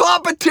 the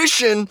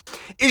competition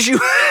is you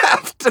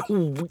have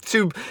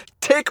to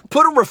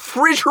put a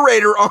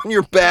refrigerator on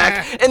your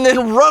back and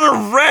then run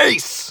a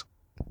race.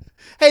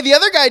 Hey, the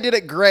other guy did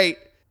it great,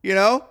 you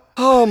know?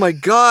 Oh my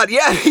God.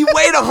 Yeah, he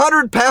weighed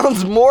 100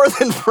 pounds more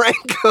than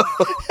Franco.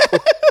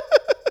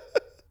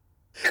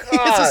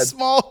 He's a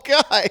small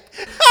guy.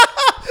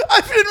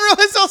 I didn't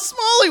realize how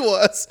small he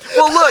was.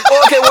 Well, look.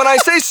 Okay, when I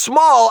say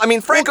small, I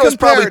mean Franco is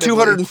probably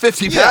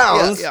 250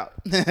 pounds. Yeah.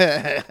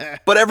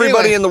 But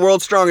everybody in the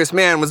World's Strongest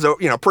Man was,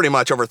 pretty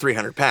much over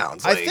 300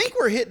 pounds. I think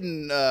we're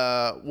hitting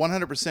 100%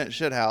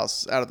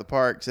 Shithouse out of the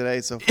park today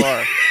so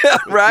far.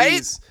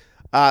 Right?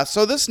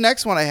 So this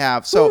next one I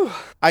have. So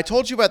I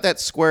told you about that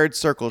Squared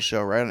Circle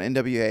show, right, on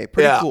NWA.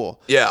 Pretty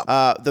cool.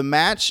 Yeah. The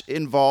match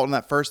involved in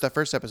that first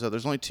episode,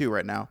 there's only 2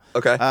 right now.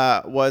 Okay.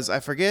 Was, I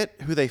forget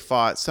who they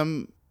fought.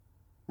 Some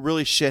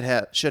really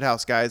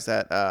shithouse guys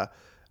that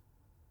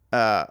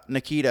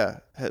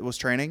Nikita was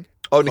training.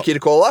 Oh, Nikita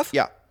Koloff?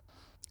 Yeah.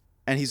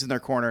 And he's in their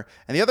corner.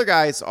 And the other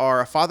guys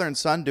are a father and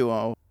son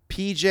duo.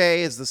 PJ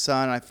is the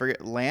son, I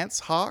forget,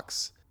 Lance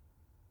Hawks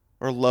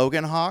or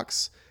Logan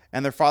Hawks.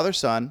 And their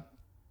father-son.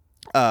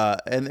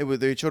 And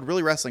they showed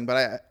really wrestling,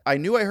 but I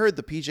knew I heard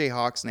the PJ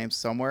Hawks name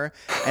somewhere,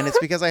 and it's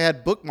because I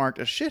had bookmarked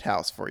a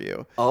Shithouse for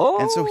you. Oh.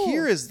 And so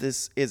here is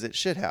it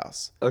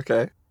Shithouse.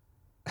 Okay.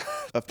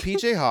 Of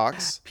PJ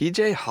Hawks.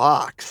 PJ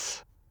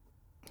Hawks.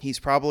 He's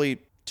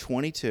probably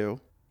 22.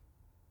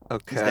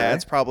 Okay. His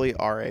dad's probably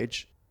our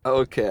age.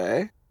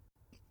 Okay.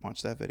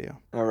 Watch that video.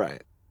 All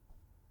right.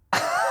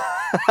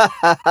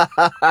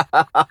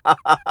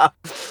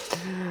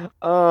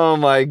 Oh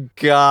my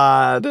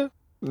God.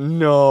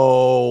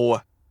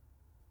 No.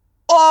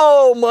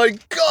 Oh my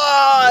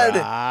God.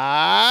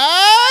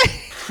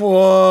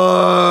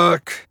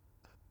 Fuck.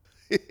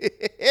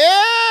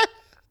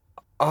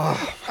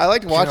 Oh, I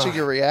liked watching God.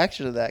 your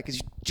reaction to that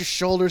because your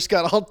shoulders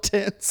got all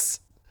tense.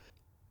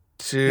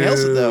 Dude.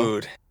 Nails it,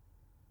 though.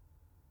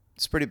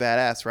 It's pretty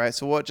badass, right?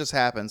 So what just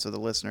happened so the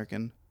listener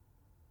can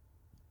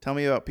tell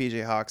me about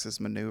PJ Hawks'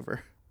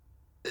 maneuver?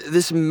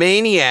 This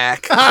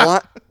maniac,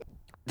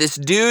 this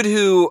dude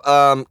who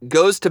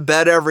goes to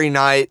bed every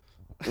night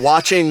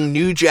watching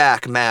New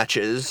Jack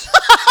matches,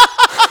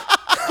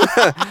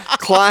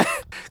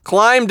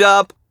 climbed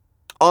up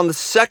on the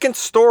second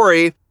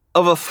story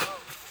of a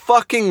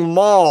fucking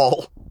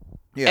mall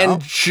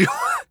and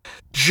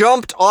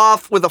jumped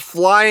off with a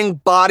flying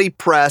body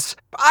press.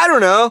 I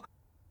don't know,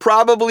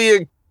 probably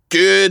a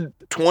good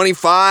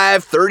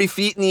 25, 30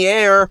 feet in the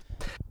air.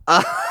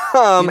 And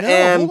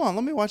hold on,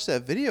 let me watch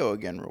that video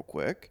again real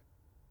quick.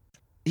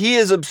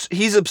 He's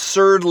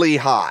absurdly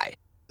high.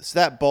 So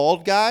that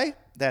bald guy,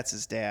 that's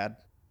his dad.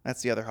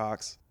 That's the other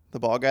Hawks. The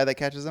bald guy that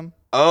catches him.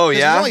 Oh,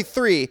 yeah? There's only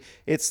three.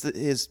 It's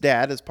his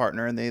dad, his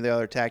partner, and the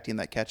other tag team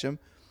that catch him.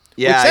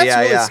 Yeah, Which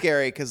that's really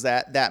scary because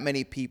that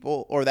many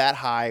people, or that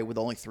high with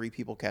only 3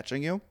 people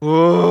catching you.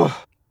 Ugh.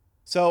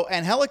 So,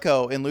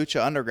 Angelico in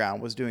Lucha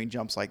Underground was doing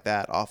jumps like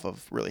that off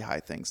of really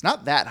high things.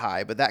 Not that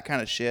high, but that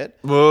kind of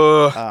shit.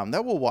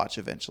 That we'll watch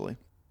eventually.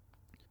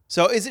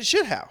 So, is it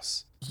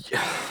Shithouse?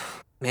 Yeah.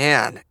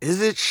 Man,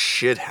 is it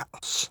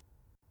Shithouse?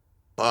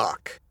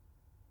 Fuck.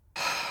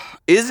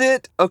 Is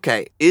it,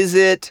 okay, is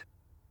it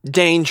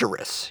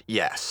dangerous?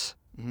 Yes.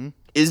 Mm-hmm.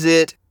 Is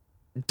it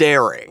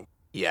daring?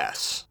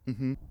 Yes.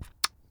 Mm-hmm.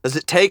 Does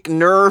it take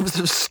nerves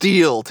of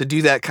steel to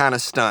do that kind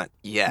of stunt?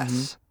 Yes.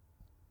 Mm-hmm.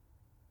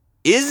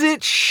 Is it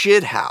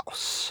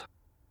Shithouse?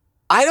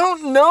 I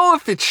don't know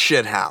if it's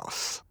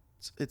Shithouse.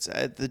 It's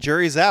the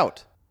jury's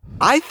out.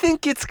 I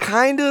think it's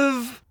kind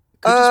of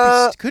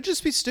could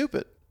just be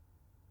stupid.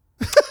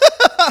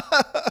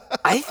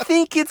 I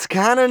think it's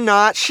kind of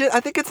not shit.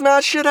 I think it's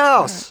not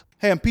Shithouse.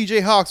 Hey, I'm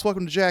PJ Hawks.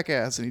 Welcome to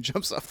Jackass, and he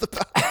jumps off the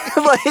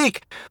balcony.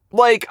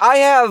 like I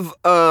have.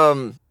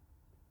 I'm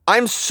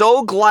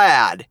so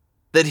glad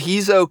that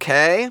he's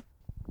okay.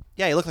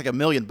 Yeah, he looked like $1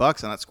 million on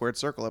that Squared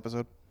Circle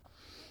episode.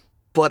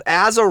 But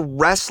as a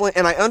wrestling,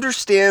 and I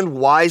understand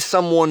why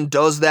someone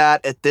does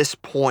that at this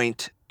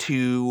point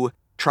to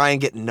try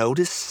and get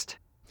noticed.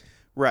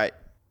 Right.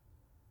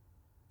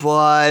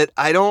 But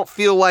I don't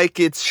feel like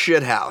it's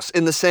Shithouse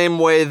in the same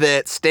way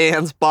that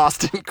Stan's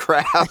Boston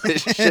Crab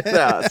is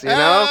Shithouse, you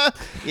know?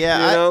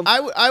 Yeah, you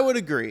know? I would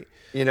agree.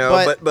 You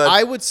know, but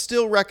I would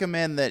still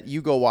recommend that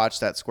you go watch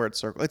that Squared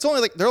Circle. It's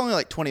only they're only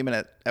like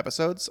 20-minute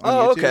episodes on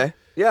YouTube. Okay.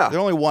 Yeah. They're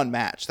only one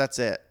match. That's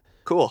it.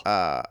 Cool.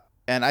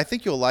 And I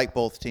think you'll like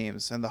both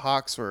teams. And the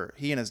Hawks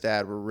he and his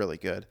dad were really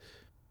good.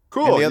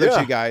 Cool. And the other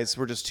 2 guys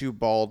were just 2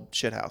 bald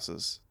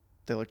shithouses.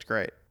 They looked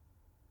great.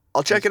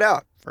 I'll check it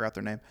out. Forgot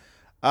their name.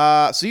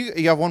 So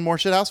you have one more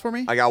shithouse for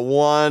me? I got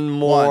one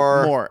more.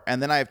 One more.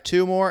 And then I have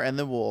 2 more, and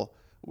then we'll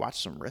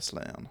watch some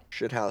wrestling.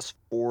 Shithouse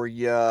for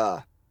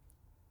ya.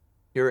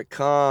 Here it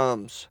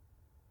comes.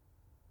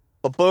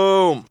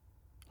 Ba-boom.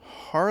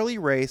 Harley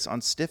Race on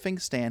stiffing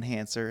Stan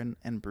Hansen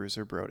and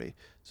Bruiser Brody.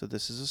 So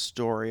this is a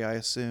story, I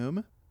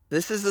assume.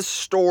 This is a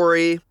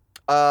story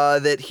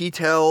that he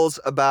tells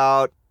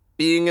about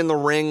being in the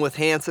ring with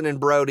Hansen and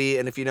Brody.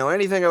 And if you know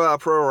anything about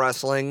pro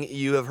wrestling,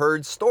 you have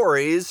heard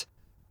stories.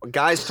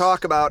 Guys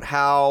talk about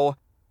how,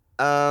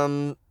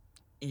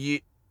 you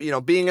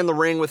know, being in the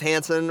ring with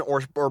Hansen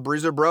or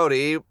Bruiser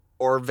Brody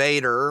or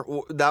Vader,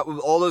 that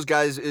all those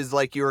guys is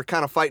like you were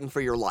kind of fighting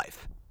for your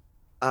life.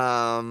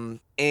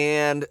 And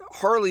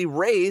Harley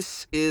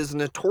Race is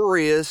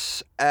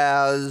notorious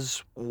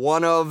as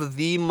one of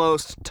the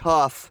most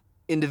tough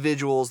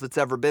individuals that's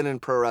ever been in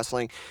pro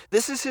wrestling.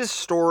 This is his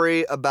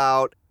story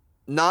about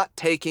not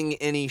taking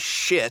any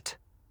shit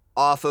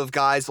off of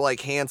guys like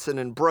Hansen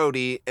and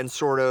Brody and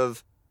sort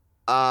of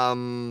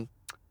letting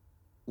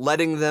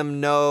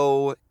them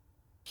know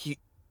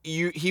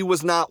he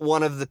was not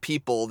one of the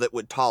people that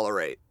would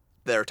tolerate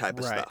their type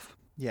of stuff.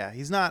 Yeah,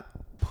 he's not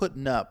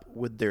putting up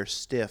with their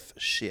stiff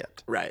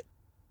shit. Right.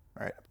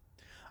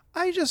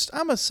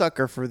 I'm a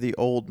sucker for the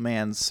old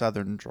man's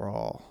southern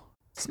drawl.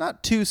 It's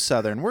not too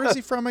southern. Where is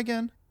he from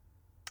again?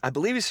 I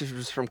believe he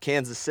was from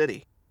Kansas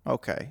City.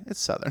 Okay, it's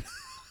southern.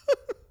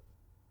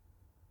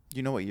 Do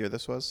you know what year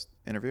this was?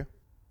 Interview?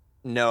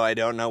 No, I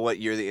don't know what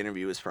year the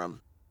interview was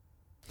from.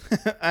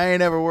 I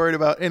ain't ever worried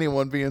about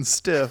anyone being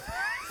stiff.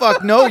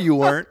 Fuck no, you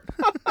weren't.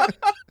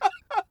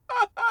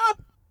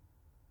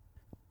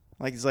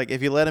 Like he's like,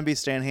 if you let him be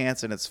Stan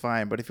Hansen, it's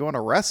fine. But if you want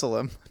to wrestle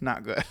him,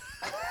 not good.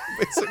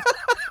 Basically.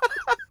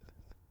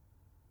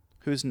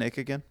 Who's Nick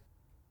again?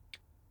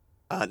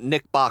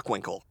 Nick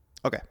Bockwinkel.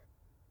 Okay.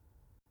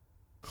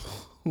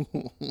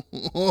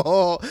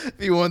 If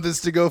you want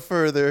this to go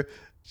further,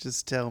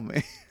 just tell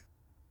me.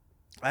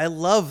 I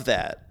love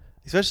that.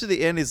 Especially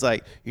the end, he's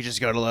like, you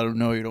just got to let them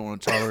know you don't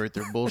want to tolerate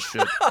their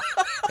bullshit.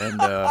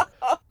 And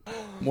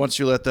once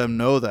you let them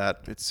know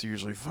that, it's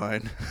usually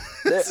fine.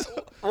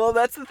 Well,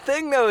 that's the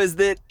thing, though, is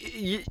that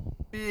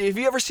have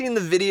you ever seen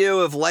the video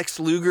of Lex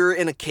Luger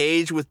in a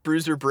cage with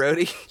Bruiser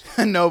Brody?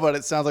 No, but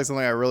it sounds like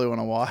something I really want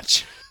to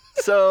watch.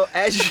 So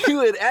as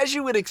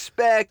you would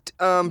expect,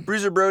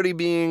 Bruiser Brody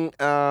being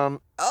kind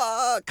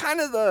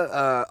of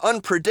the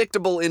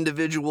unpredictable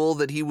individual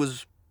that he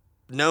was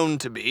known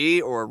to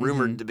be or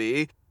rumored to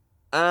be,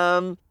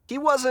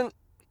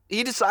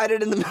 he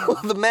decided in the middle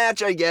of the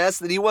match, I guess,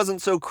 that he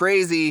wasn't so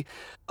crazy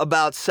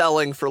about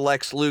selling for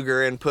Lex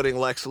Luger and putting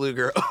Lex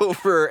Luger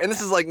over. And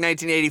this is like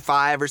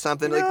 1985 or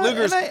something. Like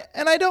Luger's,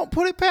 and I don't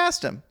put it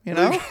past him, you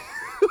know?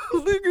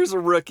 Luger's a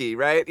rookie,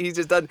 right? He's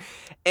just done.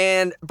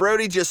 And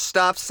Brody just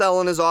stops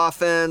selling his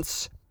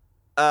offense.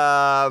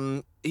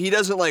 He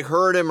doesn't like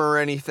hurt him or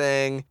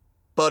anything,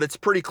 but it's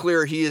pretty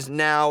clear he is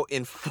now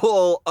in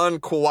full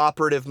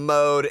uncooperative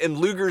mode, and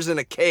Luger's in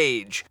a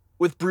cage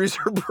with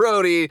Bruiser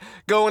Brody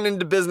going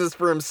into business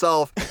for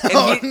himself.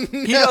 And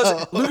he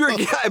does, Luger,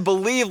 I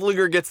believe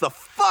Luger gets the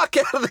fuck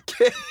out of the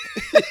cage.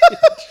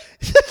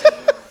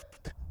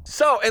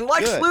 So, and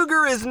Lex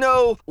Luger is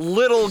no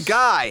little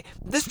guy.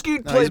 This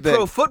dude played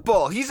pro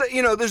football. He's,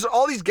 there's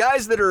all these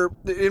guys that are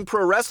in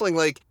pro wrestling,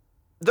 like,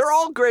 they're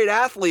all great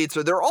athletes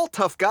or they're all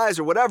tough guys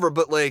or whatever,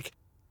 but, like,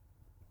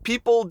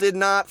 people did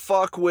not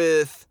fuck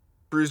with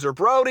Bruiser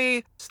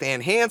Brody, Stan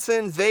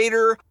Hansen,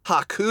 Vader,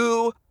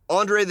 Haku,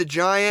 Andre the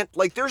Giant.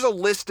 Like, there's a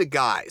list of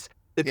guys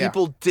that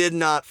people did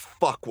not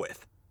fuck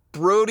with.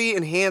 Brody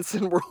and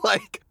Hansen were,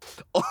 like,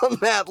 on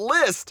that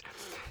list.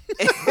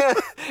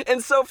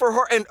 And so for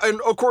her, and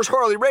of course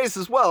Harley Race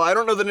as well. I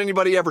don't know that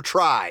anybody ever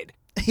tried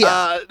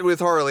with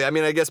Harley. I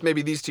mean, I guess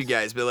maybe these two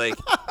guys, but like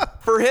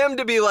for him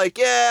to be like,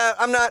 yeah,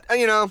 I'm not,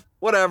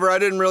 whatever. I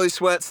didn't really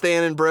sweat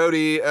Stan and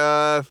Brody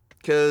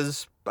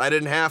because I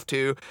didn't have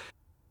to.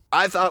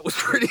 I thought was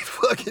pretty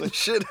fucking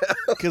shit out.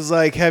 Because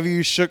like, have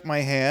you shook my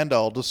hand?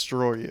 I'll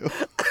destroy you.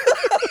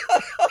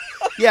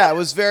 Yeah, it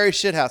was very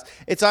shithouse.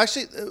 It's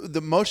actually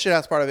the most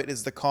shithouse part of it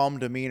is the calm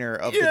demeanor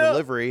of the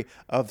delivery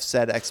of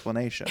said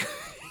explanation.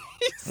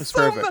 It's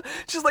perfect.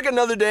 Just like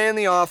another day in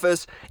the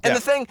office. And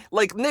the thing,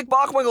 like Nick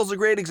Bockwinkel's a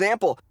great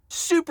example.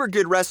 Super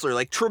good wrestler,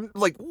 like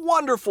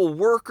wonderful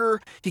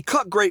worker. He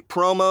cut great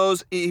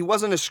promos. He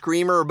wasn't a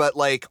screamer, but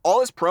like all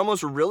his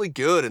promos were really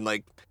good, and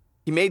like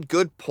he made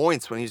good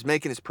points when he was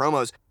making his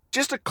promos.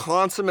 Just a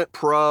consummate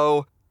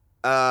pro,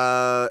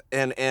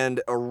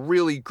 and a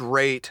really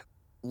great,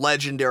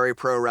 legendary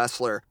pro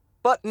wrestler,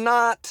 but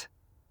not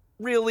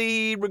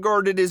really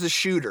regarded as a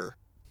shooter,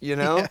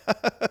 Yeah.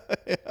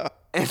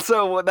 And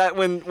so that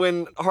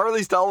when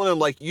Harley's telling him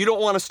like, you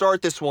don't want to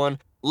start this one,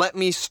 let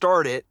me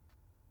start it,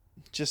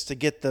 just to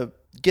get the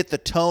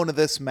tone of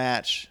this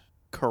match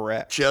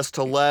correct, just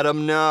to let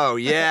him know,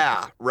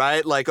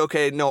 right? Like,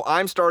 okay, no,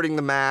 I'm starting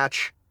the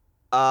match,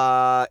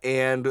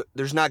 and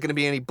there's not going to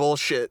be any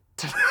bullshit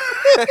tonight.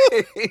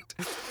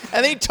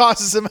 And he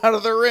tosses him out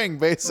of the ring,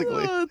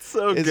 basically. Oh, it's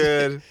so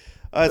good.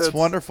 It's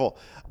wonderful.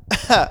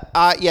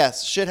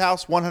 Yes,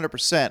 shithouse,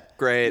 100%.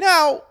 Great.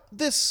 Now,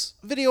 this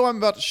video I'm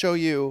about to show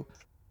you,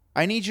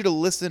 I need you to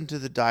listen to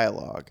the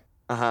dialogue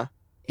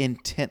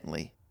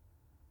intently.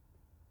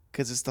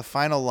 Because it's the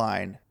final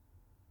line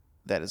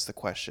that is the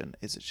question.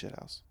 Is it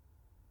shithouse?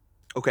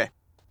 Okay.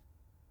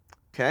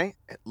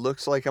 It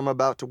looks like I'm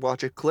about to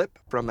watch a clip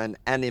from an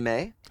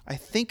anime. I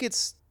think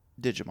it's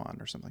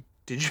Digimon or something.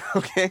 Did you?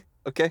 Okay.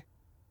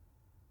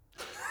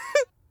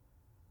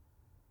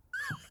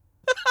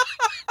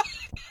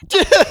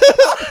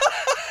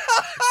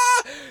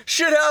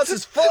 Shithouse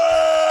as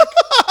fuck.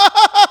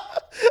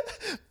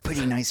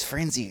 Pretty nice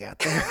friends you got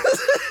there.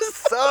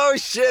 So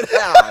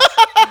shithouse.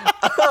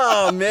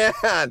 Oh man,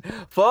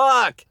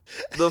 fuck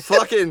the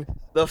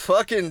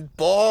fucking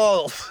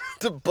balls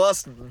to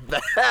bust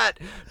that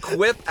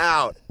quip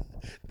out.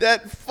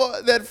 That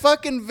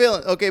fucking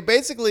villain. Okay,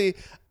 basically,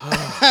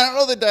 I don't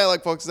know the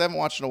dialogue, folks. I haven't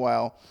watched in a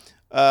while.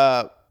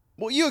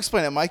 Well, you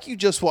explain it, Mike. You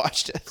just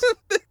watched it.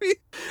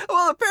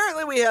 Well,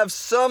 apparently we have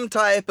some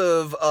type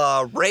of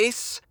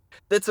race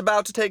that's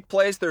about to take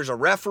place. There's a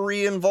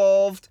referee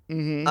involved.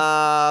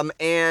 Mm-hmm.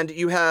 And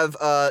you have...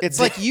 it's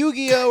like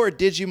Yu-Gi-Oh! Or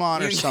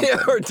Digimon or something.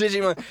 Or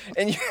Digimon.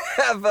 And you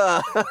have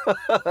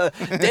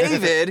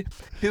David,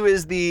 who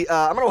is the...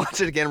 I'm going to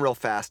watch it again real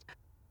fast.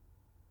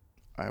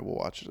 I will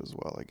watch it as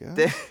well, I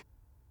guess.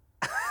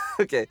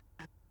 Okay.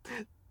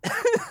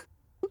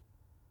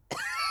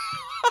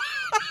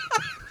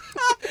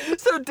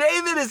 So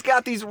David has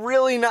got these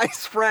really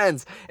nice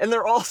friends, and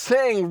they're all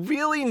saying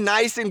really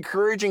nice,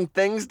 encouraging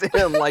things to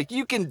him, like,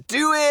 you can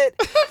do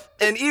it,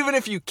 and even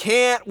if you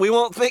can't, we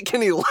won't think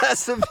any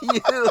less of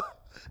you.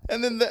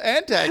 And then the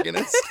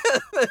antagonist,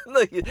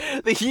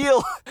 the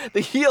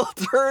heel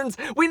turns.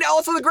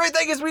 Also, the great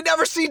thing is we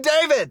never see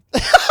David.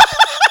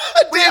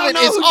 David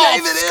is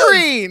off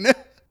screen.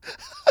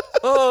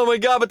 Oh my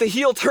god! But the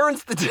heel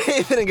turns to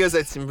David and goes,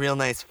 "That's some real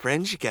nice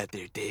friends you got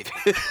there, David."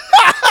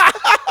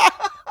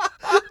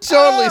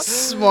 Totally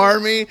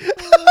smarmy.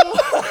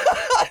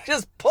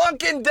 Just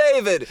punking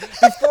David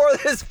before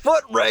this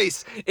foot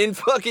race in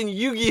fucking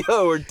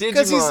Yu-Gi-Oh or Digimon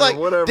Because he's like, or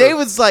whatever.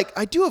 David's like,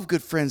 I do have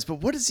good friends, but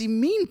what does he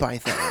mean by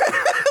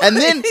that? And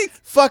then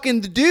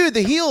fucking the dude,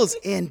 the heel is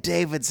in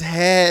David's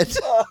head.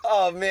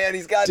 Oh man,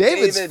 he's got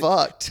David's David.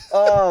 fucked.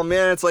 Oh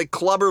man, it's like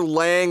Clubber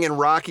Lang and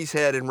Rocky's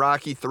head in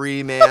Rocky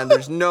 3, man.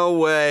 There's no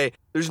way.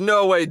 There's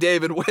no way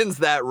David wins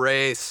that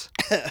race.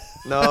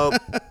 Nope.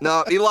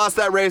 No, he lost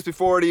that race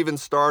before it even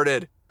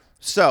started.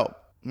 So,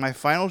 my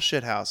final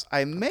shithouse.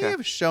 I may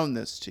have shown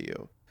this to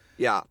you.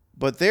 Yeah.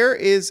 But there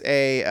is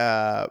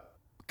a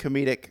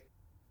comedic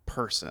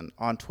person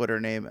on Twitter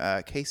named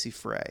Casey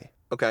Frey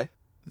Okay.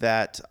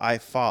 that I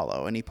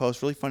follow, and he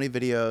posts really funny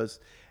videos,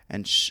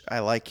 and I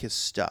like his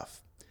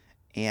stuff.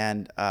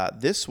 And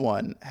this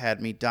one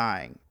had me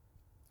dying.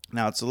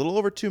 Now, it's a little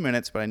over 2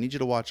 minutes, but I need you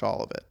to watch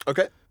all of it.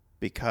 Okay.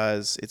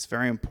 Because it's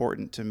very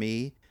important to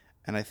me,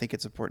 and I think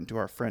it's important to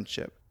our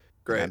friendship.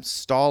 Great. And I'm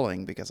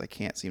stalling because I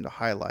can't seem to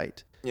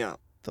highlight Yeah.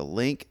 the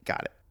link.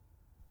 Got it.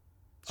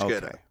 It's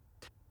good. I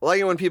like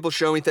it when people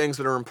show me things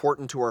that are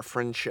important to our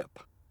friendship.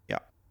 Yeah.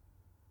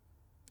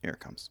 Here it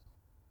comes.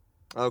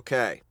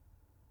 Okay.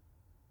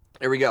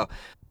 Here we go.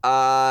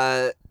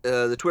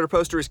 The Twitter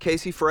poster is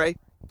Casey Frey.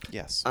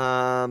 Yes.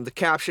 The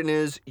caption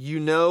is, "You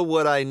know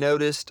what I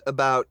noticed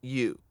about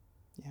you."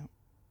 Yeah.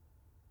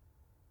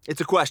 It's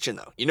a question,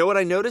 though. You know what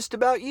I noticed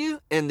about you?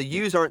 And the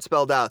U's aren't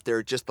spelled out.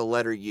 They're just the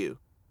letter U.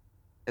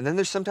 And then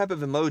there's some type of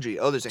emoji.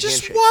 Oh, there's a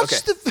Just handshake. watch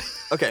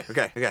Okay.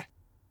 the... Okay.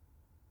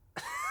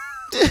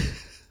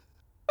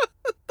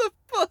 What the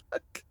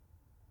fuck?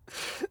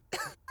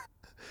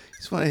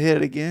 Just want to hit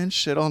it again?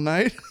 Shit all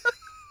night?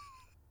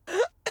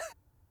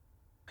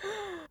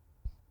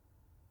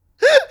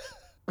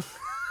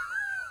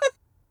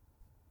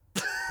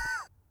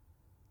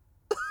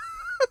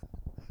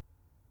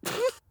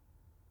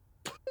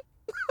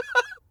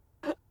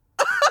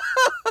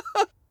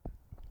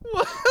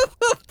 What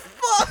the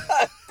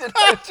fuck did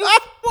I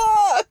just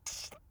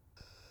watch?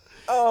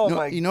 Oh No,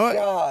 my you know what?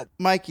 god.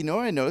 Mike, you know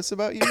what I noticed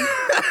about you?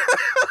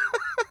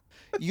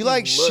 You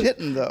like Look.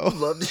 shitting, though.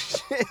 Love the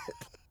shit.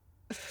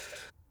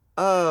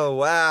 Oh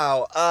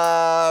wow.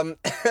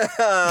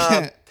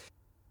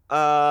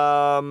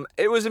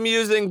 It was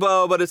amusing,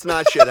 Bo, but it's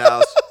not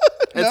shithouse.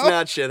 It's No?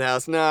 not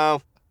shithouse.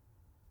 No.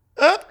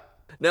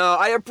 No,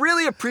 I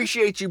really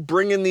appreciate you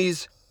bringing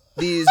these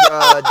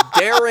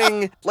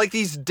daring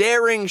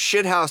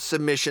shithouse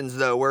submissions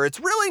though, where it's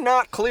really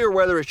not clear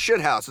whether it's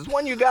shithouse. It's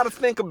one you got to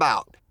think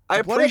about.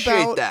 I What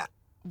appreciate about- that.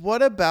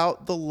 What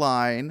about the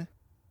line,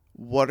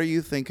 "What are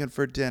you thinking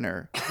for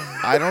dinner?"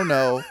 I don't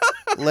know.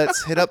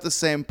 Let's hit up the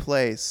same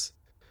place.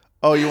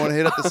 Oh, you want to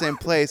hit up the same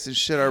place and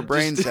shit our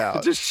brains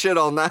out? Just shit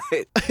all night.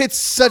 It's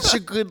such a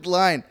good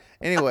line.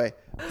 Anyway,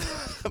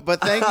 but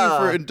thank you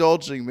for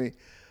indulging me.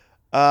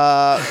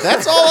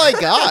 That's all I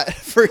got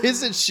for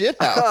Is It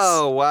Shithouse?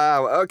 Oh,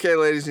 wow. Okay,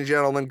 ladies and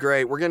gentlemen,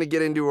 great. We're going to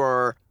get into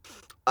our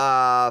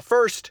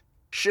first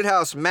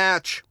shithouse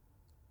match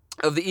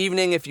of the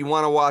evening. If you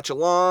want to watch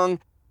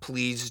along,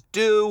 please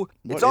do.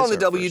 It's on the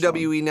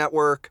WWE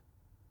Network.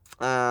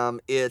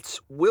 It's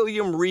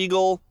William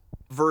Regal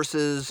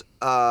versus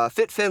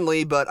Fit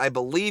Finlay, but I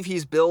believe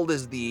he's billed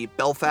as the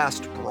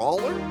Belfast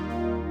Brawler.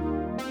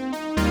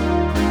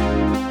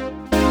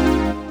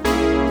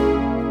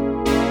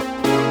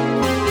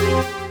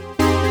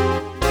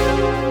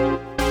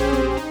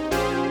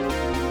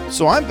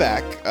 So I'm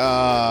back.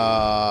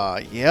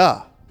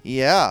 Yeah.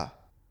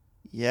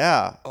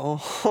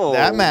 Oh,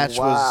 That match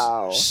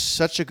wow. was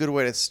such a good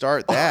way to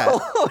start that.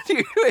 Oh,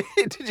 dude,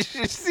 did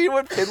you see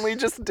what Finlay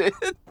just did?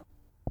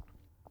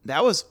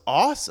 That was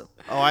awesome.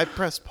 Oh, I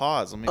pressed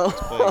pause. Let me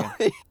play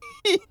again.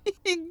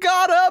 He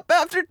got up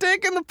after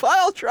taking the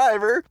pile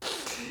driver.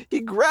 He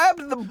grabbed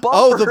the bumper.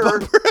 Oh, the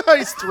bumper.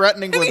 He's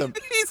threatening with him.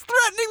 He's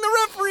threatening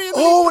the referee. And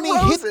Oh, then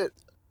and he throws hit- it.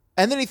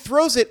 And then he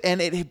throws it,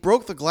 and it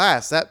broke the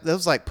glass. That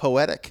was like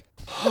poetic.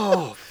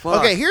 Oh, fuck.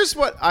 Okay, here's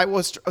what I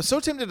was so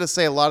tempted to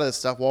say a lot of this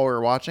stuff while we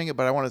were watching it,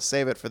 but I want to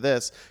save it for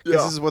this because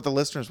Yeah. this is what the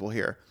listeners will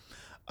hear.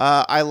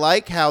 I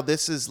like how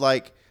this is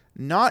like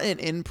not an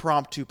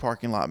impromptu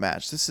parking lot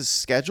match. This is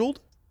scheduled.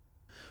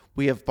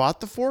 We have bought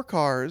the 4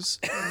 cars.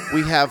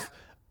 We have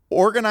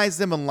organized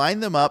them and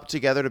lined them up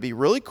together to be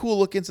really cool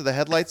looking, so the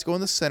headlights go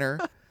in the center.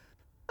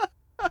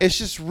 It's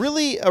just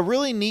really a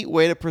really neat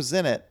way to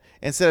present it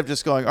instead of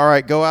just going, all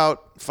right, go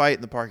out, fight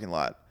in the parking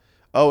lot.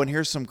 Oh, and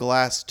here's some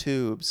glass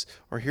tubes,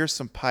 or here's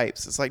some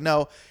pipes. It's like,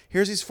 no,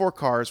 here's these 4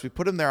 cars. We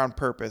put them there on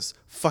purpose.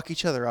 Fuck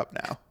each other up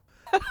now.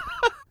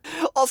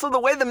 Also, the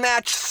way the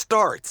match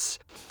starts,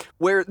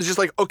 where it's just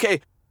like,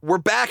 okay, we're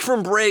back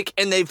from break,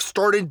 and they've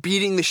started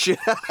beating the shit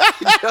out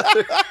of each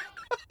other.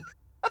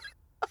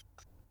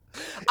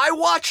 I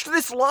watched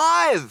this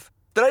live.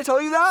 Did I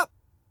tell you that?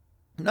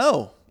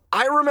 No.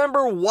 I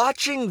remember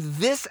watching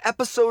this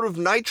episode of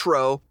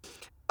Nitro,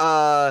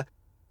 and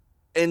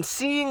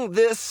seeing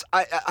this.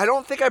 I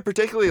don't think I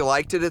particularly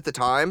liked it at the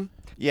time.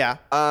 Yeah.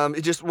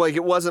 It just like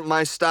it wasn't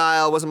my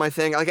style, wasn't my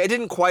thing. Like I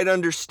didn't quite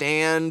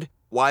understand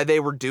why they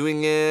were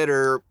doing it,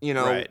 or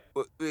Right.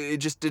 it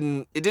just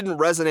didn't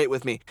resonate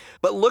with me.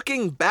 But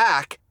looking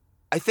back,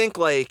 I think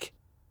like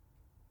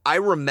I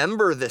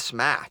remember this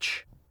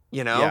match,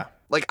 Yeah.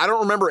 like I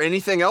don't remember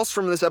anything else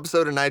from this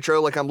episode of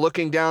Nitro. Like I'm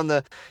looking down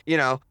the,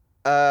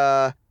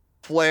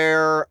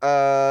 Flair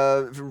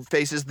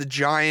faces the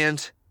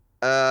Giant,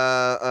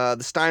 the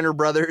Steiner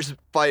brothers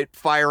fight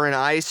Fire and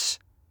Ice.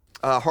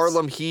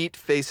 Harlem Heat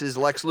faces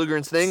Lex Luger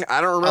and Sting.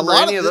 I don't remember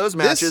any of those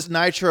matches. This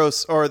Nitro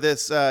or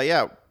this,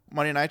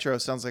 Monday Nitro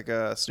sounds like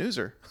a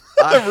snoozer.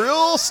 A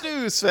real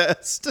snooze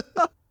fest.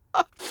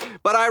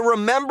 But I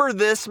remember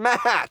this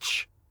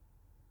match.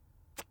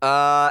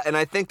 And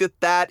I think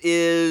that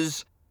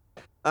is,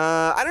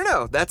 I don't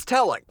know, that's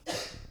telling.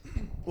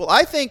 Well,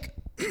 I think,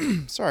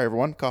 sorry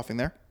everyone, coughing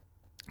there.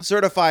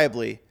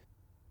 Certifiably,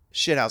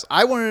 shithouse.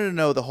 I wanted to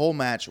know the whole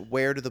match,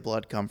 where did the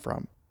blood come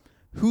from?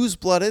 Whose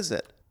blood is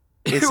it?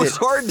 Is it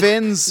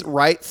Finn's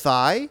right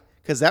thigh?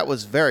 Because that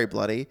was very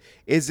bloody.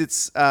 Was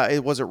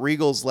it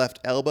Regal's left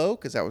elbow?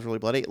 Because that was really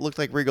bloody. It looked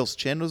like Regal's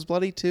chin was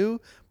bloody too,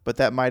 but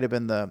that might have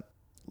been the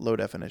low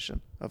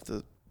definition of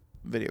the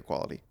video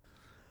quality.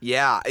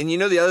 Yeah, and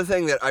the other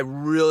thing that I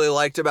really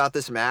liked about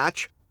this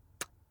match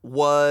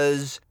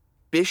was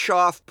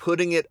Bischoff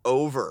putting it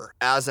over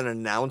as an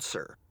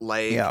announcer.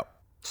 Like, yeah.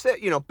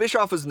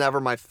 Bischoff was never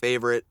my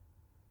favorite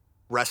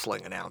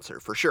wrestling announcer,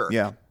 for sure.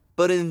 Yeah.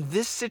 But in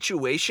this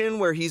situation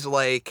where he's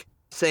like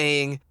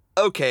saying,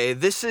 okay,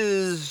 this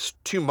is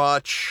too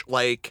much,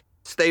 like,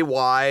 stay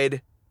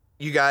wide.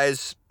 You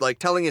guys, like,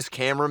 telling his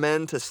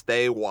cameramen to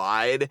stay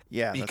wide.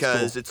 Yeah,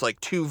 because it's, like,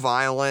 too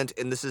violent,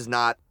 and this is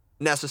not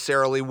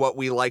necessarily what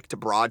we like to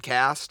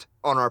broadcast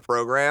on our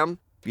program.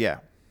 Yeah.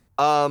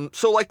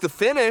 So, like, the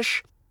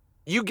finish,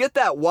 you get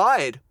that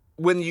wide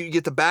when you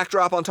get the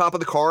backdrop on top of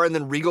the car and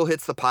then Regal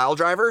hits the pile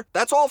driver.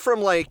 That's all from,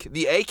 like,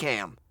 the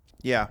A-cam.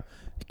 Yeah.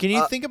 Can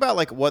you think about,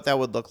 like, what that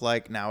would look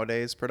like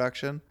nowadays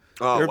production?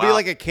 Oh, There'd be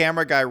like a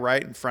camera guy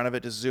right in front of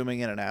it just zooming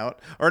in and out.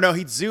 Or no,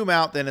 he'd zoom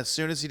out, then as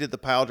soon as he did the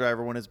pile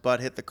driver, when his butt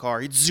hit the car,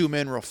 he'd zoom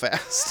in real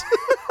fast.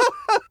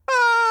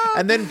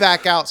 And then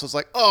back out, so it's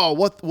like, oh,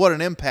 what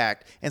an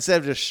impact, instead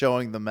of just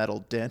showing the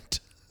metal dent.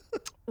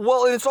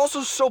 Well, and it's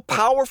also so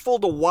powerful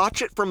to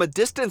watch it from a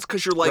distance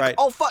because you're like,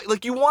 oh, fuck.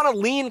 Like, you want to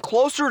lean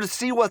closer to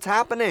see what's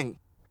happening.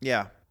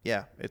 Yeah,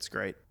 it's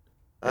great.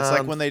 It's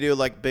like when they do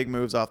like big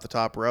moves off the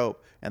top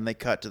rope and they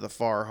cut to the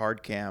far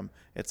hard cam.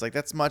 It's like,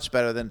 that's much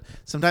better than,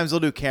 sometimes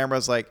they'll do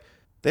cameras like,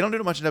 they don't do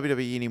it much in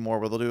WWE anymore,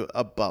 where they'll do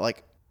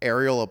like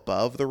aerial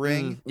above the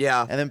ring.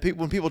 Yeah. And then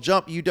when people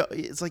jump,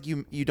 it's like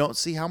you don't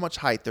see how much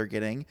height they're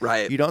getting.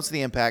 Right. You don't see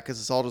the impact because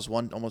it's all just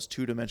one almost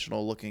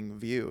two-dimensional looking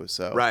view.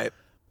 So right.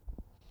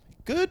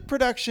 Good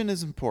production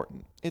is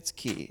important. It's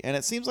key. And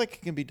it seems like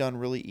it can be done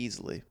really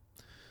easily,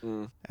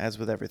 as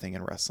with everything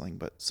in wrestling,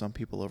 but some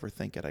people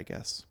overthink it, I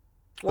guess.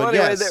 Well, but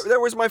anyway, yes, there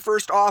was my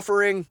first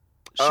offering.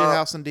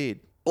 Shithouse indeed.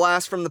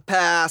 Blast from the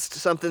past,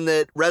 something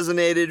that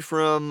resonated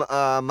from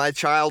my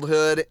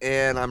childhood,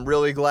 and I'm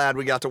really glad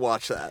we got to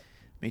watch that.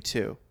 Me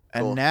too.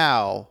 And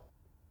now,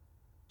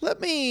 let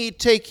me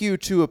take you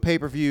to a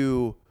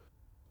pay-per-view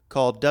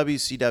called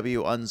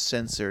WCW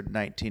Uncensored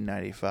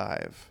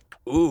 1995.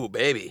 Ooh,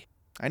 baby.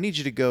 I need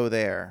you to go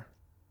there,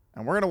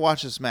 and we're going to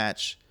watch this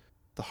match.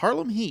 The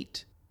Harlem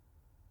Heat,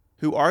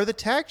 who are the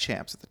tag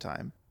champs at the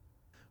time,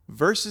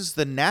 versus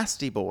the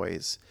Nasty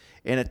Boys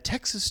in a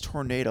Texas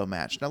Tornado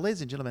match. Now,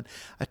 ladies and gentlemen,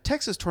 a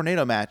Texas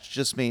Tornado match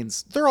just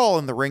means they're all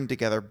in the ring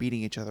together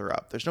beating each other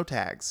up. There's no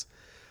tags.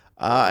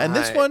 And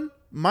this one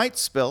might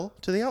spill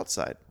to the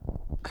outside.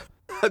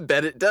 I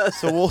bet it does.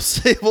 So we'll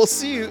see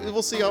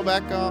y'all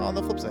back on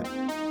the flip side.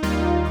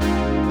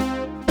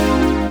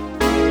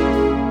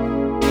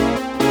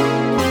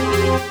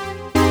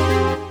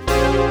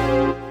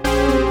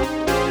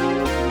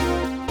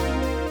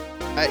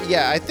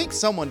 I think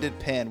someone did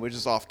pin, which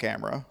is off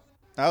camera.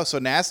 Oh, so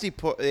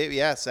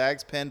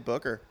Sags pinned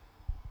Booker.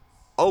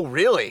 Oh,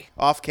 really?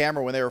 Off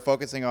camera when they were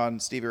focusing on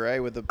Stevie Ray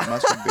with the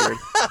mustard beard.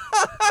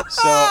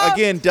 So,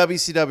 again,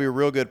 WCW,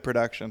 real good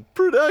production.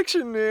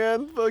 Production,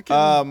 man.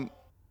 Fucking.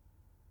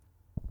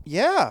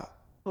 Yeah.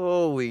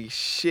 Holy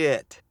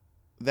shit.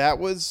 That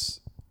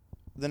was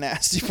the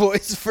Nasty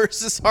Boys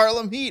versus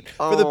Harlem Heat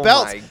for Oh the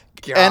belts. my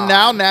God. And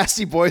now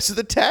Nasty Boys are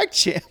the tag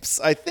champs.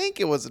 I think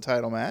it was a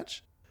title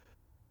match.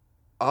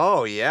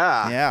 Oh,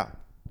 yeah. Yeah.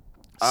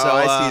 Oh, So,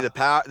 I see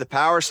the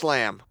power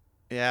slam.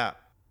 Yeah.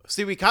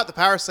 See, we caught the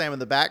power slam in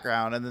the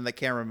background, and then the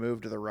camera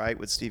moved to the right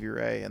with Stevie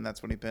Ray, and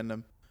that's when he pinned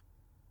him.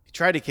 He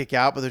tried to kick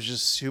out, but there's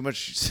just too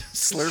much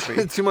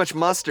Slurpee. Too much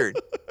mustard.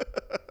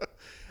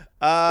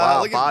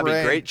 Wow, Bobby,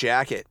 great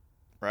jacket.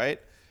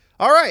 Right?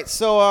 All right,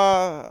 so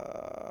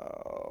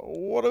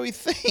what do we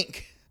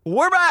think?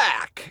 We're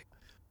back.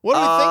 What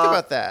do we think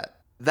about that?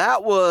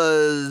 That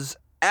was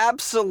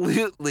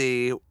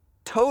absolutely,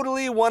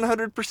 totally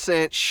 100%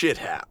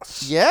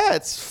 shithouse. Yeah,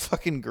 it's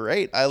fucking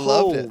great. I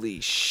loved it. Holy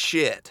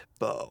shit,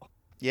 Bo.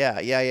 Yeah.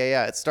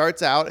 It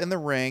starts out in the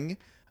ring.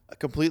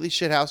 Completely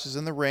shithouse is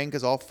in the ring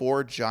because all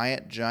four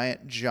giant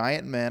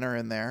men are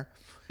in there.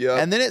 Yeah.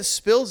 And then it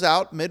spills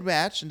out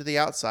mid-match into the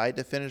outside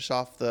to finish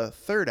off the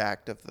third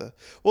act of the...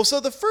 Well, so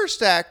the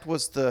first act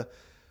was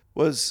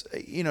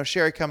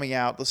Sherry coming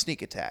out, the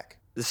sneak attack.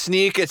 The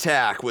sneak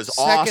attack was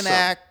Second awesome.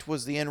 act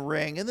was the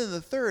in-ring. And then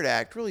the third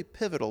act, really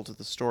pivotal to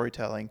the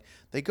storytelling.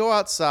 They go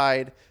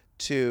outside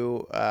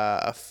to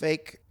a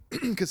fake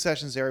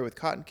concessions area with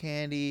cotton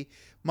candy,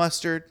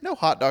 mustard, no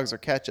hot dogs or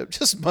ketchup,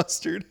 just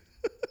mustard.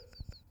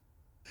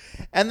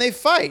 And they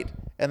fight.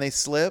 And they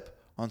slip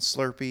on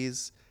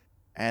Slurpees.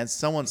 And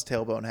someone's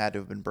tailbone had to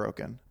have been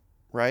broken,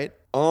 right?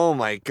 Oh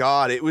my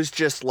God. It was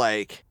just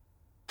like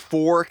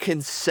 4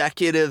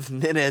 consecutive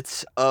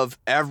minutes of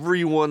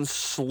everyone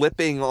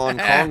slipping on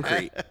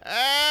concrete.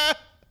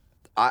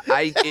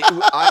 I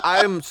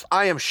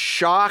am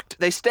shocked.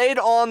 They stayed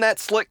on that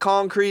slick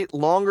concrete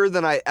longer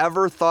than I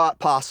ever thought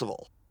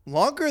possible.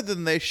 Longer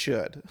than they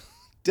should.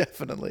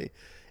 Definitely.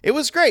 It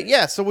was great.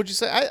 Yeah. So would you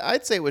say,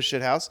 I'd say it was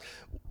shithouse.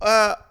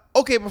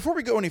 Okay. Before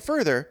we go any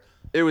further,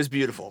 It was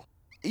beautiful.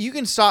 you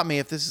can stop me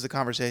if this is a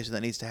conversation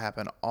that needs to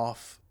happen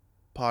off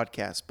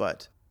podcast,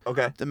 but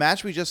Okay. the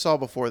match we just saw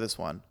before this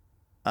one,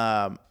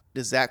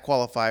 does that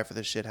qualify for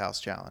the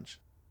shithouse challenge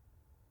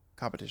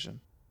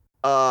competition?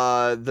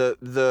 I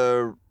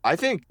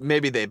think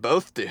maybe they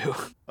both do.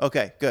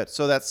 Okay, good.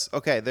 So that's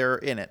okay. They're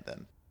in it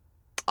then.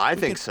 I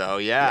think so.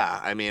 Yeah.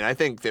 I mean, I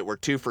think that we're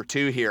 2 for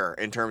 2 here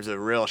in terms of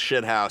real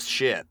shithouse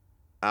shit.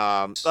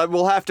 But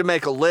we'll have to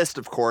make a list,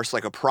 of course,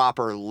 like a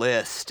proper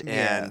list,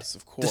 and Yes,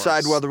 of course.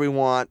 decide whether we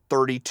want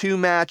 32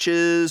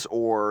 matches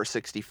or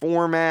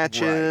 64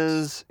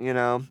 matches,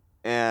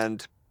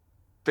 and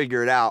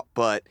figure it out.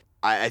 But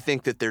I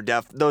think that they're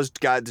both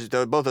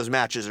those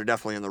matches are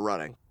definitely in the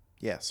running.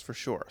 Yes, for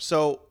sure.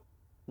 So,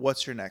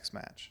 what's your next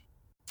match?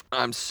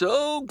 I'm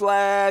so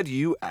glad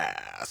you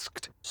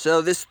asked.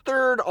 So this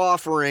third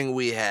offering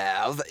we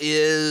have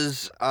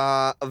is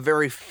a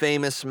very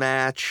famous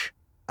match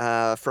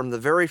from the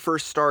very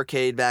first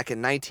Starrcade back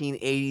in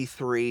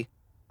 1983.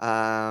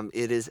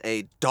 It is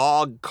a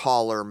dog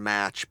collar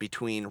match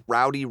between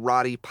Rowdy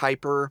Roddy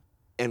Piper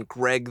and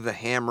Greg the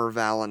Hammer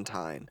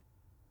Valentine.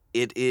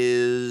 It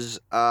is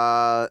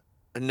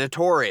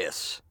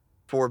notorious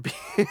for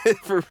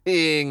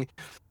being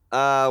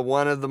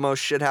one of the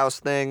most shithouse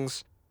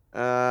things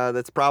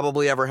that's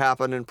probably ever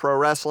happened in pro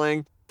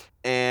wrestling.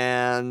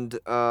 And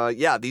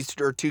these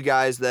are 2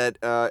 guys that,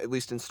 at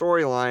least in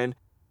storyline,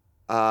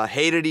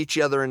 hated each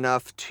other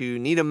enough to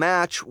need a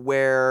match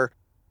where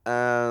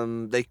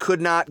they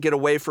could not get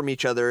away from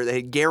each other.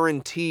 They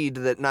guaranteed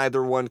that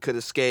neither one could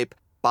escape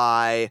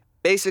by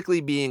basically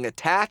being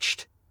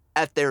attached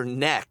at their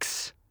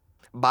necks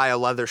by a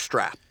leather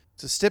strap.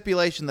 It's a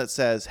stipulation that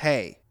says,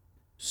 hey,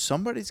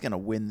 somebody's going to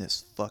win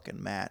this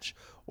fucking match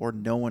or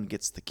no one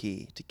gets the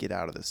key to get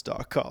out of this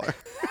dog collar.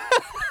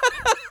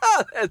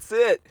 That's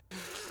it.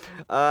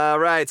 All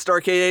right.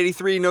 Starrcade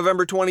 83,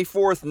 November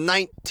 24th,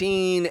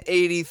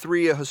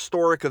 1983, a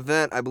historic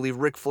event. I believe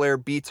Ric Flair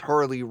beats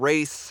Harley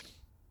Race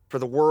for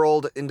the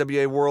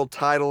NWA World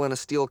title in a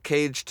steel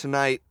cage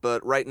tonight.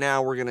 But right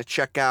now we're going to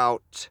check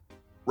out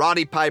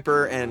Roddy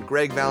Piper and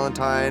Greg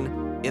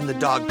Valentine in the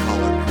dog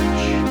collar match.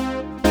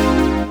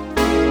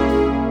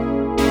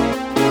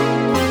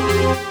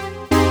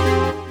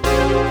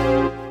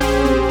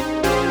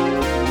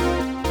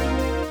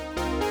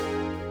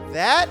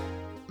 That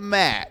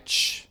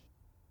match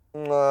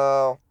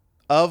No.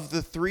 of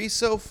the 3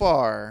 so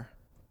far,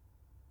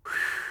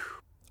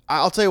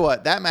 I'll tell you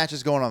what, that match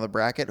is going on the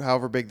bracket,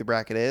 however big the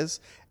bracket is,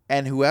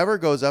 and whoever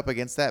goes up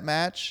against that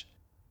match,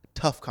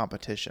 tough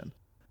competition.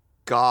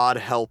 God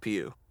help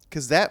you.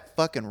 Because that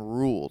fucking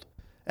ruled.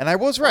 And I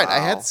was right. I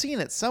Wow. had seen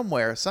it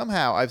somewhere.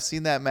 Somehow I've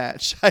seen that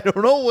match. I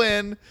don't know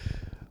when,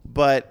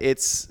 but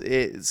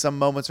some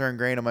moments are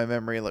ingrained in my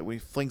memory. Like we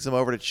flings him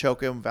over to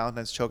choke him.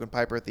 Valentine's choking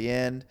Piper at the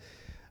end.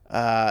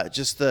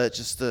 Just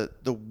the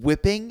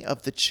whipping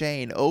of the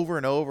chain over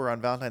and over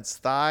on Valentine's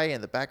thigh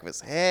and the back of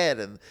his head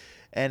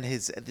and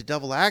the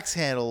double axe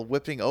handle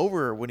whipping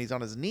over when he's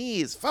on his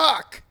knees.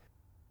 Fuck.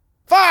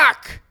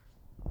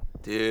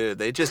 Dude,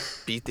 they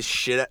just beat the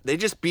shit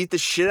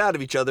out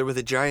of each other with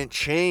a giant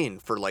chain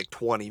for like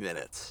 20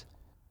 minutes.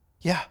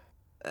 Yeah.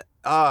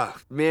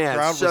 Man,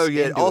 Crowd so was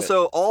good. into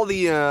Also, all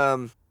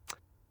the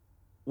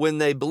when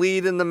they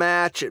bleed in the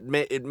match,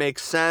 it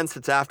makes sense.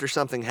 It's after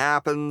something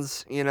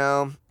happens,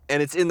 and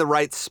it's in the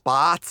right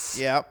spots.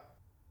 Yep.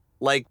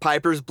 Like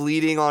Piper's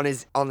bleeding on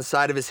the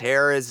side of his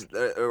hair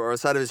or the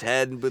side of his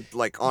head with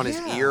like on his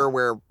Yeah. ear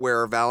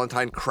where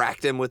Valentine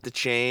cracked him with the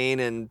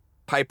chain and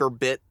Piper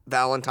bit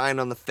Valentine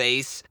on the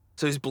face,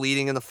 so he's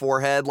bleeding in the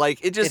forehead.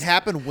 Like it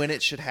happened when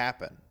it should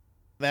happen.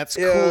 That's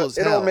cool as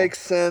it hell. all makes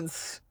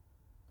sense.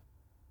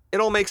 It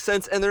all makes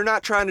sense, and they're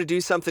not trying to do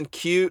something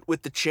cute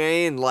with the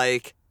chain.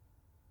 Like,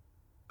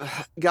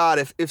 God,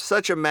 if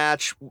such a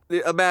match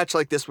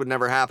like this would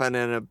never happen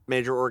in a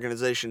major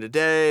organization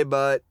today,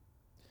 but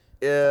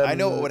I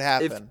know what would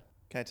happen.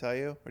 Can I tell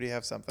you? Or do you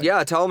have something?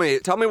 Yeah, tell me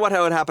what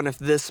would happen if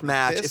this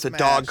match, if a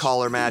dog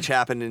collar match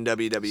happened in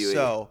WWE.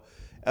 So,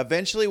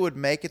 eventually would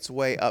make its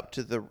way up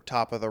to the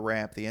top of the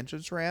ramp, the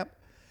entrance ramp,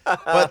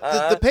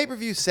 But the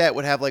pay-per-view set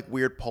would have like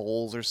weird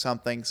poles or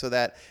something so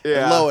that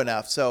Yeah. low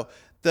enough. So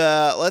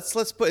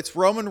let's put it's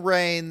Roman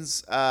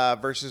Reigns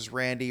versus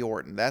Randy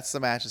Orton. That's the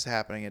match that's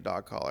happening at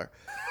Dog Collar.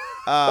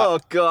 Oh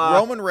God.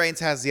 Roman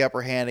Reigns has the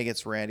upper hand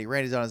against Randy.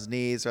 Randy's on his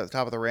knees at the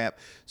top of the ramp.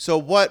 So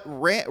what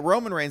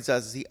Roman Reigns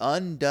does is he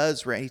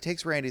undoes Randy. He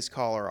takes Randy's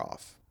collar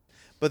off.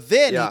 But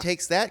then he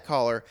takes that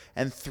collar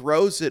and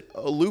throws it,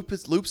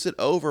 loops it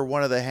over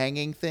one of the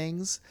hanging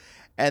things,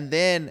 and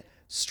then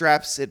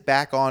straps it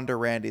back onto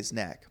Randy's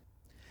neck.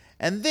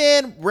 And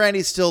then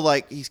Randy's still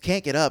like, he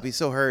can't get up. He's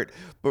so hurt.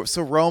 But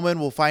so Roman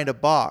will find a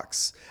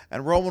box,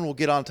 and Roman will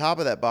get on top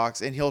of that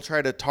box, and he'll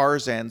try to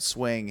Tarzan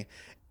swing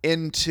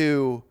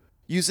into,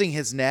 using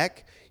his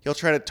neck, he'll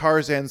try to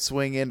Tarzan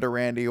swing into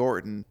Randy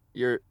Orton.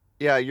 You're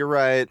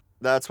right.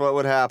 That's what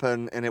would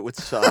happen, and it would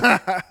suck.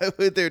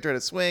 They would try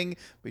to swing.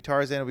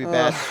 Tarzan would be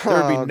bad.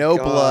 There would be no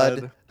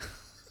blood.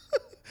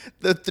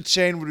 The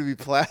chain would be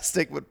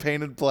plastic but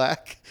painted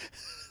black.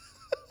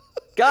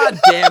 God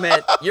damn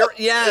it.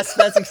 Yes.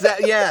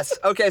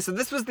 Okay, so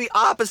this was the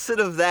opposite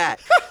of that.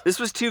 This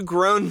was two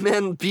grown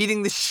men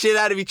beating the shit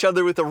out of each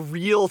other with a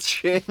real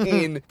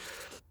chain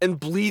and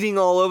bleeding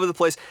all over the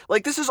place.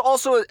 Like, this is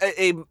also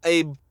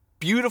a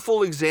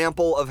beautiful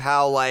example of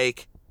how,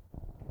 like,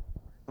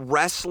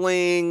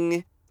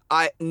 wrestling,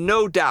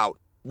 no doubt,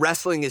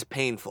 wrestling is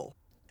painful.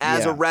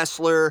 As a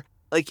wrestler,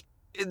 like,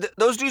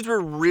 those dudes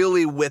were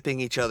really whipping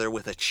each other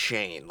with a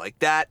chain. Like,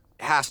 that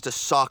has to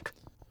suck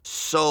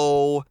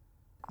so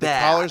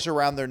bad. The collars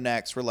around their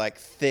necks were like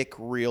thick,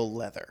 real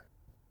leather.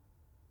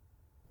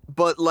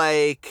 But,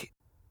 like,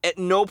 at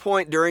no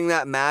point during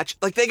that match,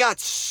 like, they got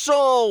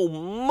so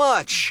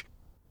much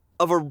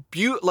of a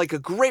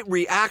great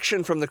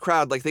reaction from the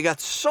crowd. Like, they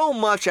got so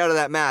much out of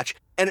that match.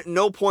 And at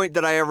no point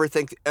did I ever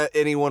think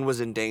anyone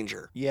was in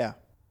danger. Yeah.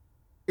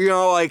 You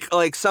know,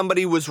 like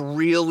somebody was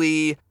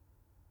really,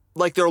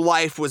 like, their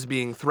life was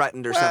being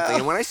threatened or something.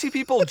 And when I see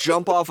people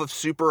jump off of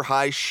super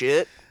high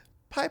shit.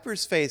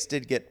 Piper's face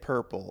did get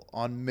purple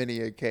on many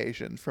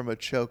occasions from a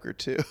choke or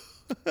two.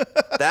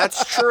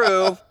 That's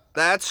true.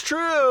 That's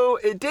true.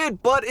 It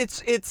did, but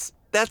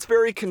that's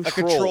very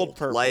controlled. A controlled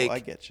purple, like, I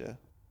get you.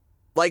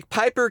 Like,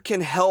 Piper can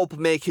help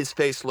make his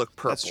face look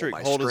purple. That's true.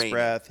 By Hold straining. his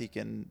breath. He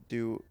can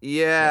do.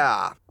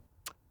 Yeah.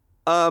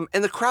 And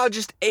the crowd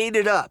just ate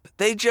it up.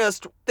 They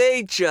just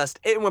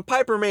when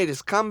Piper made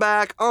his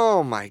comeback,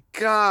 oh my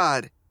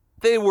God.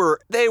 They were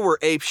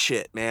ape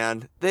shit,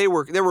 man. They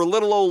were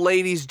little old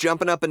ladies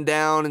jumping up and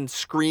down and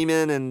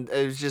screaming, and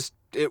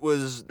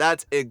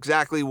that's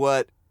exactly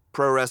what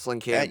pro wrestling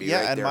can be.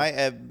 Yeah, right and there.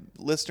 my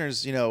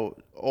listeners,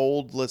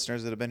 old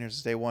listeners that have been here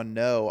since day one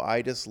know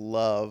I just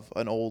love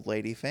an old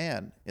lady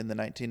fan in the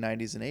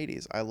 1990s and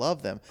 80s. I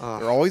love them.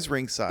 They're always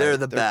ringside. They're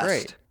the best.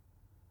 Great.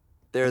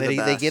 They're the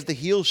best. They give the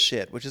heel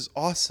shit, which is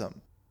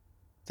awesome.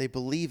 They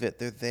believe it.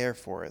 They're there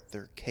for it.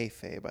 They're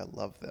kayfabe. I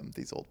love them,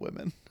 these old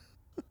women.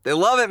 They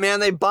love it, man.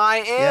 They buy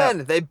in.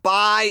 Yeah. They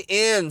buy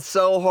in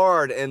so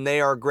hard, and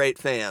they are great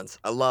fans.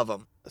 I love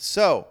them.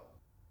 So,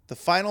 the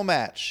final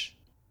match,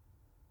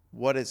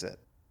 what is it?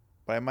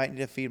 But I might need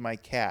to feed my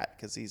cat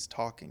because he's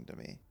talking to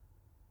me.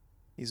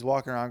 He's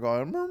walking around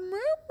going, meow,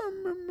 meow,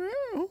 meow,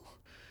 meow.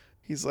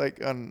 He's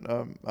like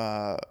on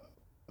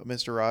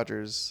Mr.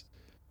 Rogers,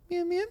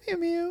 meow, meow, meow,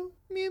 meow,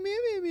 meow, meow,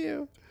 meow,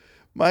 meow.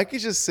 Mike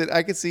is just sitting.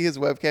 I can see his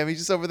webcam. He's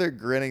just over there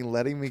grinning,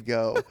 letting me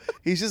go.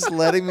 He's just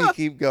letting me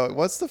keep going.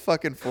 What's the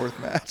fucking fourth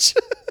match?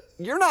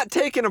 You're not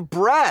taking a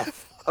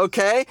breath,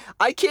 okay?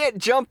 I can't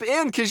jump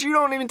in because you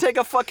don't even take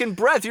a fucking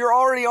breath. You're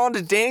already on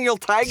to Daniel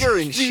Tiger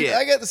and Dude, shit.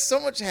 I got so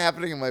much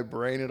happening in my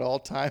brain at all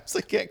times.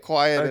 I can't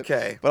quiet it.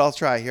 Okay. But I'll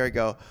try. Here I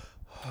go.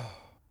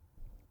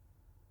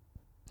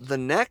 The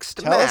next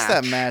Tell us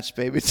that match,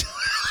 baby.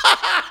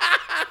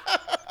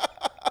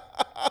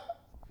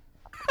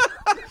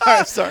 All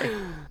right, sorry.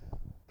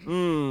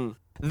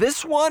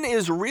 This one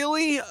is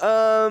really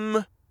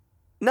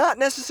not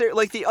necessarily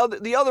like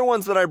the other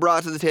ones that I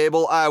brought to the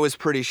table. I was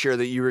pretty sure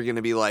that you were going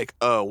to be like,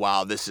 "Oh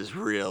wow, this is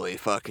really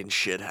fucking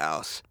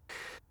shithouse."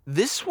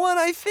 This one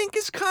I think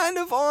is kind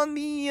of on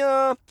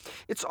the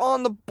it's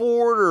on the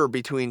border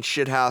between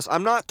shithouse.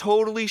 I'm not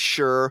totally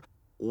sure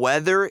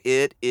whether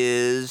it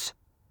is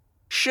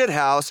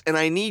shithouse, and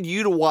I need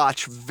you to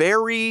watch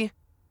very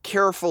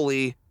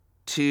carefully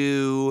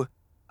to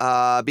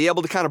be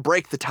able to kind of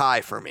break the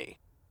tie for me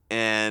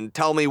and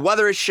tell me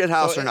whether it's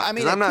shithouse or not. I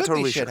mean, I'm not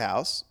totally be sure.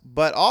 shithouse,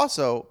 but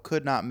also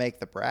could not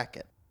make the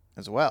bracket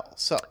as well.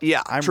 So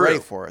Yeah, I'm true. ready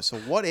for it. So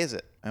what is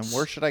it, and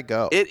where should I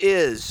go? It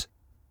is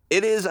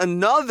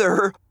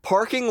another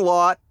parking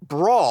lot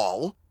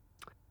brawl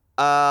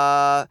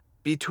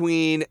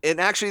between,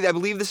 and actually I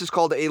believe this is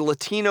called a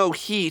Latino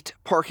Heat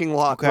parking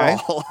lot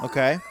brawl.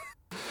 Okay.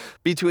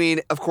 Between,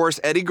 of course,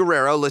 Eddie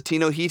Guerrero,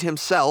 Latino Heat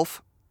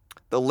himself,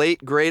 the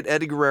late, great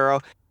Eddie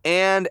Guerrero,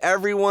 and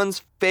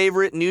everyone's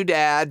favorite new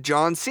dad,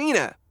 John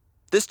Cena.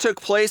 This took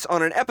place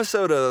on an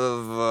episode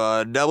of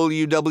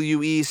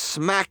WWE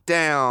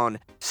SmackDown,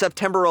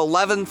 September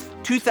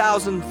 11th,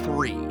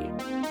 2003.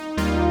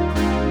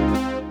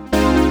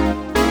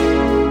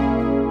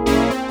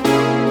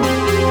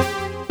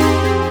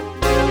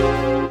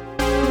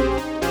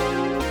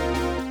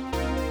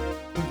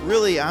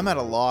 really, I'm at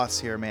a loss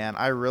here, man.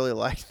 I really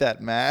liked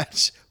that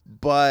match,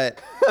 but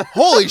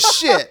holy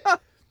shit.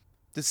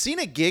 Did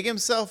Cena gig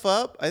himself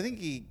up? I think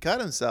he cut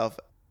himself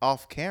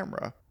off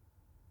camera.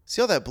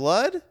 See all that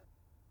blood?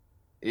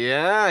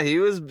 Yeah, he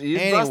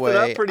Anyway, busted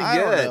up pretty I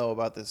good. don't know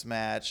about this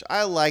match.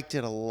 I liked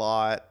it a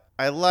lot.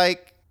 I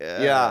like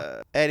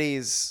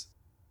Eddie's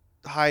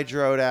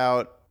hydroed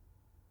out,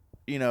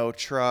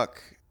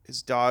 truck,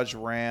 his Dodge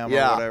Ram or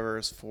whatever,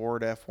 his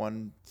Ford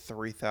F1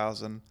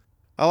 3000.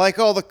 I like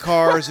all the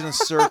cars in a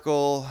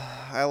circle.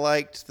 I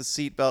liked the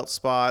seatbelt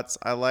spots.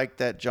 I liked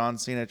that John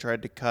Cena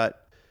tried to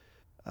cut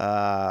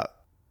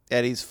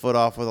Eddie's foot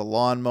off with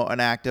an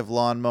active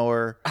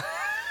lawnmower.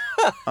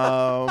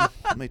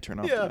 Let me turn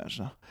off the match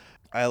now.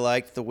 I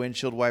liked the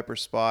windshield wiper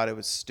spot. It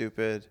was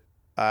stupid.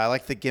 I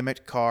liked the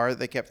gimmicked car that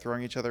they kept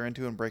throwing each other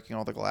into and breaking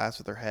all the glass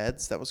with their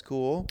heads. That was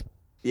cool.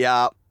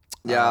 Yeah.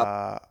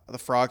 Yeah. The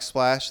frog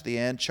splash at the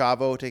end.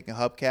 Chavo taking a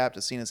hubcap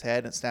to Cena's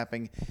head and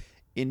snapping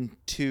in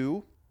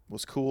two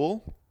was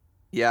cool.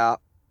 Yeah.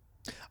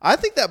 I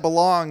think that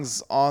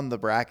belongs on the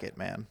bracket,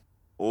 man.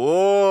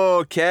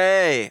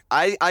 Okay.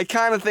 I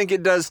kind of think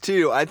it does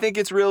too. I think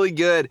it's really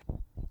good.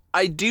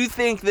 I do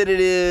think that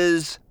it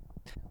is.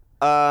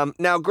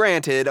 Now,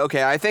 granted,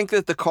 okay, I think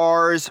that the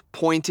cars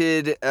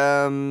pointed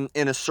in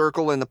a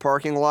circle in the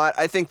parking lot.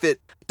 I think that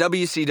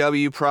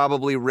WCW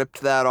probably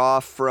ripped that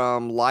off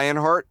from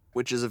Lionheart,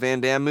 which is a Van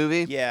Damme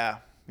movie. Yeah.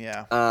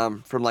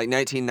 From like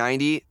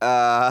 1990.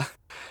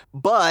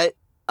 But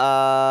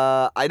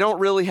I don't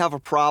really have a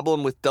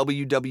problem with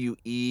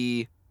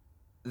WWE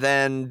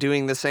then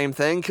doing the same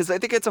thing, because I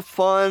think it's a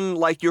fun,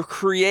 like, you're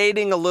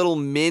creating a little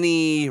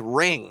mini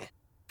ring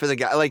for the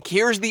guy. Like,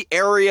 here's the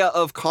area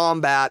of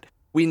combat.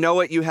 We know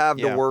what you have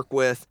to work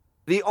with.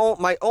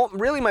 My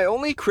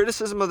only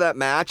criticism of that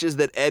match is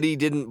that Eddie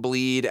didn't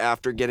bleed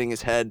after getting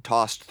his head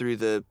tossed through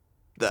the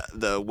window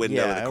of the car.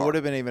 Yeah, it would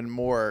have been even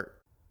more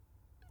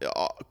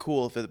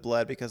cool if it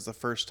bled, because the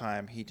first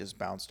time he just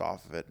bounced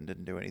off of it and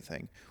didn't do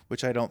anything,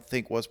 which I don't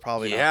think was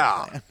probably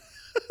not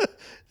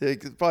the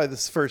plan. Probably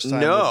this first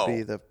time would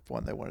be the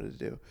one they wanted to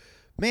do.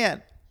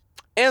 Man.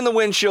 And the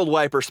windshield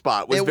wiper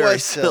spot was very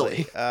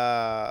silly.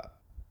 That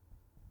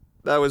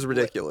was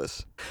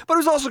ridiculous. But it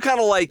was also kind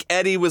of like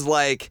Eddie was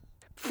like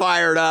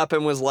fired up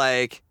and was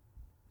like,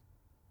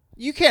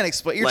 you can't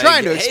explain. You're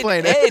trying to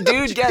explain it. Hey,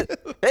 dude,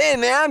 hey,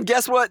 man,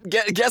 guess what?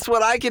 Guess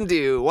what I can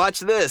do? Watch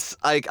this.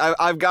 Like,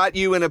 I've got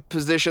you in a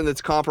position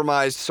that's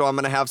compromised, so I'm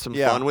going to have some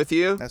fun with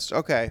you. That's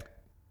okay.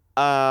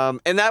 And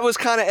that was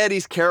kind of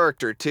Eddie's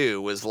character,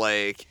 too, was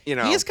like,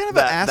 he's kind of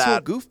an asshole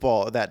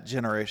goofball of that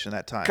generation,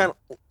 that time. Kind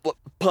of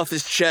puff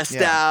his chest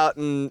out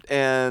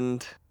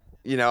and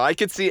I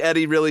could see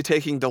Eddie really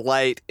taking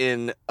delight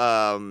in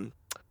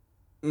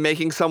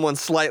making someone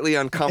slightly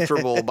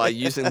uncomfortable by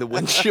using the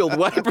windshield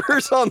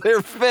wipers on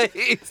their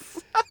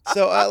face.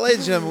 So,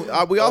 ladies and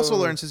gentlemen, we also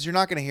learned, since you're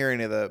not going to hear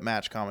any of the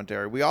match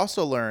commentary, we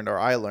also learned, or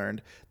I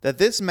learned, that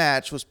this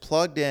match was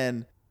plugged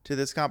in to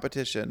this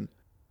competition,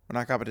 or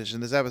not competition,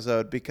 this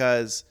episode,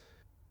 because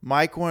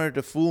Mike wanted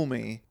to fool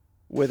me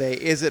with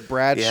a "Is it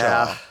Bradshaw?"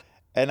 Yeah.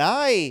 And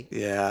I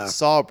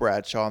saw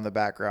Bradshaw in the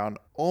background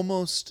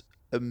almost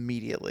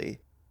immediately.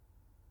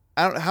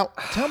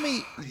 Tell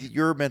me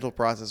your mental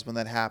process when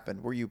that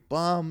happened. Were you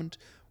bummed?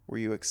 Were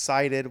you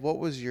excited? What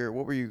were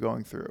you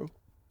going through?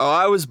 Oh,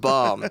 I was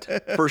bummed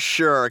for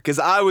sure, because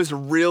I was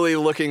really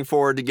looking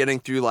forward to getting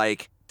through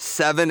like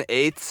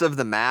 7/8 of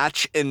the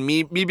match and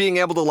me being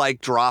able to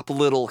like drop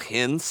little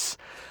hints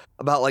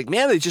about like,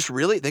 man, they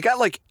got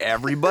like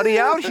everybody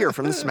out here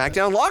from the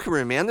SmackDown locker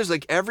room, man. There's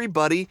like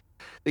everybody.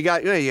 They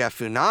got, you got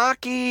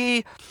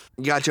Funaki,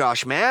 you got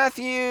Josh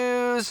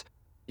Matthews,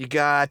 you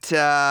got,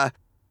 I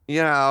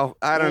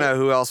don't know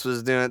who else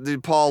was doing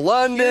it. Paul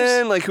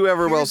London, like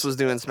whoever else was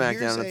doing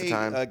SmackDown at the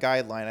time. A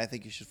guideline I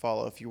think you should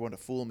follow if you want to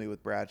fool me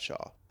with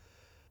Bradshaw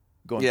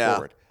going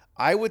forward.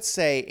 I would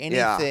say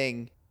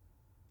anything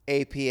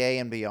APA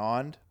and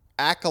beyond,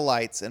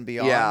 Acolytes and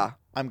beyond,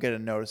 I'm going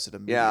to notice it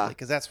immediately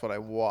because that's what I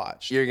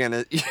watched. You're going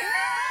to...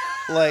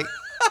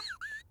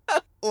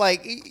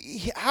 Like,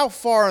 how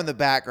far in the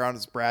background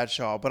is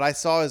Bradshaw? But I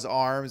saw his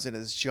arms and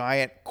his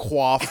giant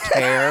coiffed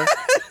hair.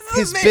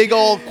 His big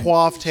old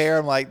coiffed hair.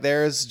 I'm like,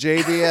 there's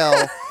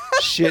JBL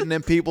shitting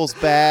in people's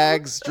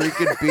bags,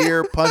 drinking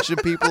beer, punching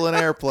people in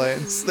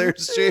airplanes.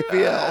 There's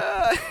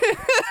JBL.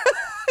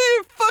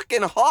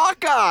 Fucking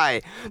Hawkeye.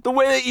 The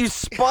way that you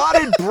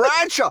spotted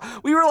Bradshaw.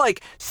 We were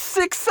like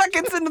 6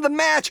 seconds into the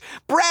match.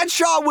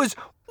 Bradshaw was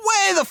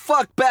way the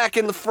fuck back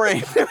in the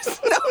frame. There was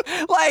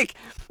no, like...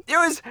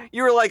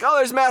 you were like, oh,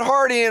 there's Matt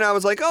Hardy, and I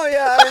was like, oh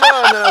yeah, I don't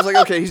know, and then I was like,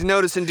 okay, he's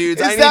noticing dudes.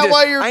 Is that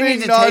why you're being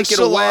nonchalant? Take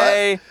it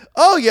away.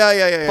 Oh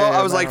yeah.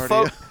 I was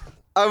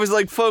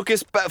like,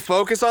 focus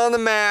on the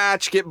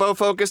match, get Bo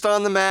focused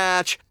on the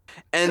match,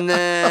 and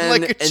then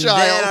like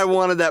then I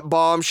wanted that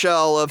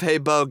bombshell of, hey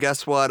Bo,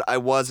 guess what? I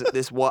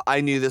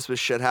knew this was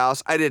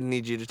shithouse. I didn't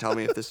need you to tell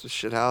me if this was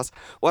shithouse.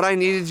 What I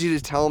needed you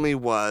to tell me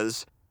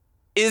was,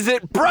 is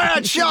it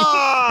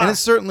Bradshaw? And it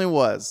certainly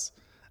was.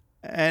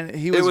 And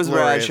he was It was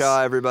glorious.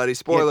 Bradshaw, everybody.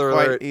 Spoiler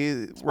alert.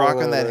 He's Spoiler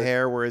rocking that alert.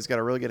 hair where he's got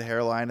a really good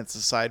hairline. It's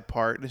a side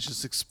part, and it's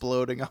just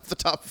exploding off the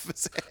top of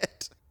his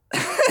head.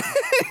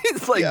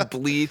 It's like Yeah.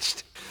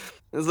 bleached.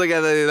 It's like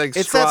a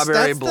It's strawberry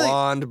that's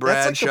blonde That's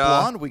Bradshaw. like the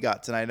blonde we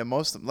got tonight. And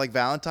most of them, like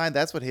Valentine,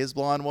 that's what his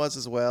blonde was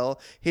as well.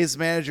 His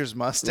manager's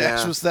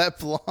mustache Yeah. was that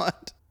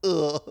blonde.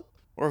 Ugh.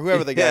 Or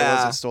whoever the guy was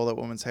Yeah. that stole that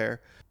woman's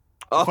hair.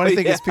 Oh, Funny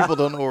thing yeah. is, people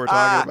don't know what we're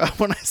talking about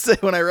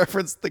when I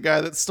reference the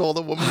guy that stole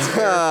the woman's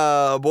hair.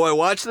 Oh boy,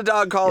 watch the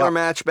dog collar Yep.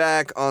 match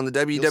back on the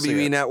You'll see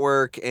WWE it.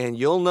 Network, and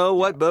you'll know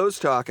what Bo's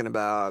talking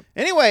about.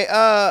 Anyway,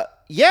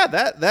 yeah,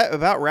 that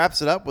about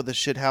wraps it up with the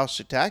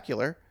Shithouse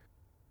Shitacular.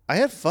 I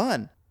had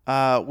fun.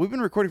 We've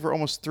been recording for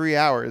almost 3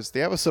 hours.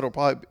 The episode will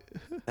probably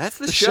That's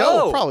the, the show.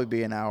 show will probably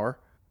be an hour.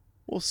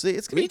 We'll see.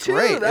 It's gonna Me be too.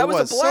 great. That It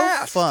was a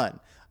blast. so fun.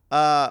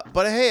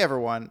 But hey,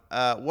 everyone.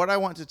 What I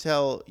want to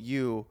tell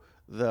you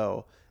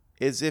though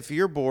is if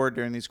you're bored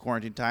during these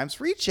quarantine times,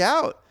 reach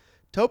out.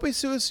 Tope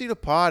Suicida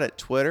Pod at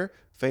Twitter,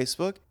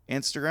 Facebook,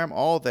 Instagram,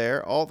 all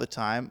there, all the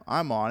time.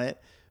 I'm on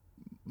it.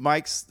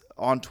 Mike's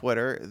on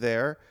Twitter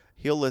there.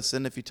 He'll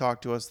listen if you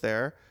talk to us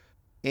there.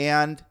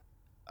 And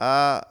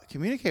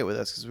communicate with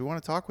us because we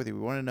want to talk with you.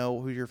 We want to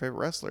know who your favorite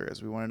wrestler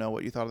is. We want to know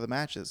what you thought of the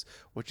matches,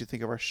 what you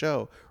think of our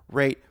show.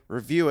 Rate,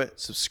 review it,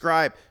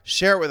 subscribe,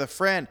 share it with a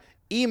friend.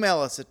 Email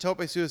us at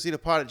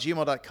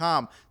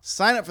topesuicidapod@gmail.com.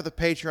 Sign up for the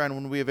Patreon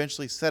when we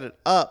eventually set it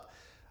up.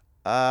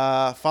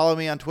 Follow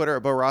me on Twitter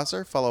at Bo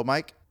Rosser. Follow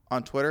Mike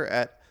on Twitter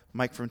at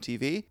Mike from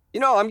TV. You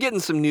know, I'm getting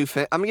some new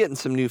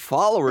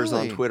followers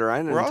on Really? Twitter. I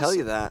didn't We're tell awesome.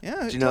 you that.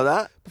 Yeah, Did you know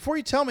that? Before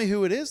you tell me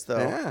who it is, though,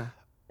 Yeah.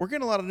 we're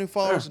getting a lot of new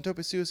followers on Tope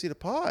Suicida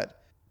Pod.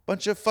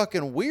 Bunch of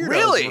fucking weirdos.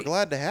 Really? We're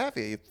glad to have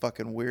you, you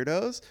fucking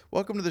weirdos.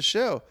 Welcome to the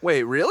show.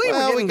 Wait, really?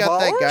 Well, We're we getting got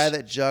followers? that guy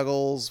that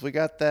juggles. We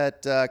got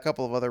that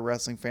couple of other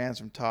wrestling fans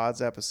from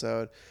Todd's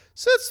episode.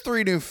 So that's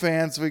 3 new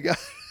fans we got.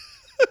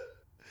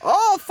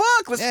 Oh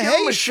fuck! Let's Yeah, give hey,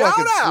 him a you shout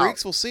fucking out.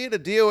 freaks. We'll see you at a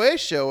DOA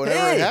show whenever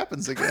Hey. it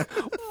happens again.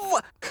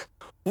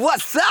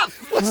 What's up,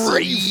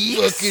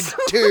 freaks?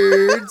 Fucking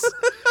turds.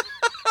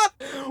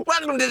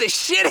 Welcome to the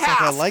shit Like,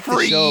 house. I like the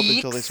show up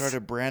until they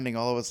started branding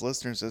all of us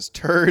listeners as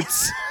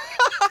turds.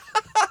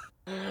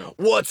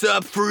 What's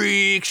up,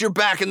 freaks? You're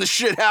back in the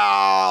shit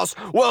house.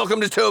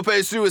 Welcome to Tope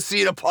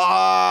Suicida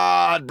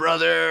Pod,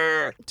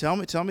 brother. tell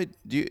me,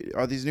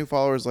 are these new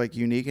followers like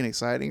unique and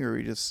exciting, or are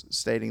you just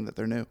stating that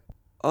they're new?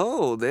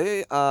 Oh,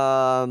 they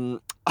I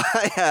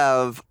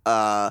have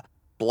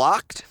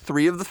blocked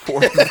 3 of the 4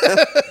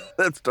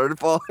 that started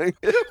following.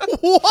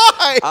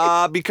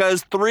 Why?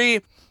 Because three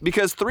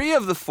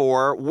of the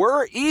 4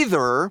 were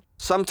either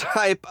some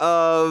type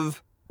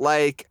of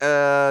like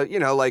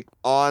like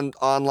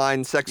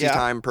online sexy Yeah.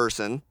 time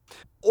person,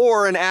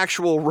 or an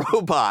actual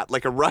robot,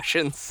 like a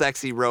Russian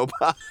sexy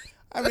robot.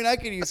 I mean, I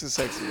could use a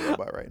sexy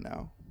robot right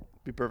now.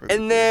 Be perfect.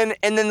 And then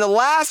the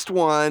last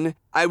one,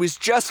 I was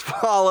just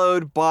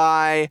followed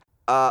by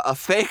a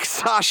fake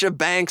Sasha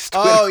Banks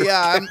Twitter. Oh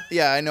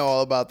yeah, I know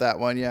all about that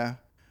one. Yeah,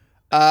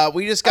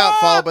 we just got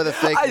followed by the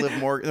fake Liv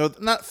Morgan. No,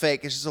 not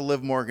fake. It's just a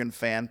Liv Morgan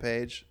fan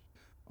page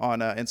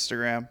on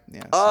Instagram.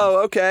 Yeah. So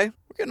Oh, okay.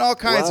 we're getting all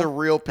kinds Well, of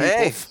real people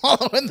hey.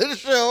 following the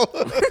show.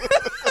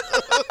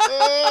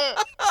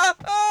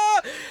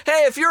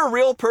 Hey, if you're a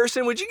real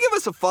person, would you give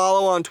us a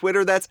follow on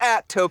Twitter? That's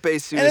at Tope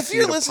Suicida And if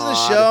you listen to the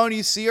Pod. show and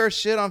you see our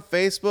shit on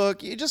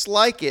Facebook, you just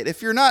like it.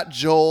 If you're not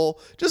Joel,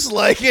 just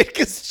like it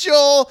because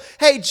Joel.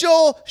 Hey,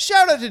 Joel,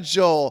 shout out to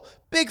Joel.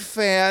 Big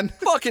fan.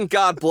 Fucking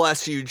God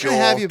bless you, We're Joel.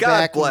 gonna have you God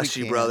back bless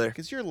you, brother.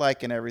 Because you're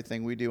liking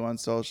everything we do on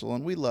social,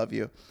 and we love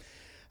you.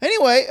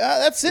 Anyway,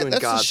 that's it. Doing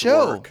That's the God's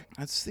show. work.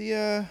 That's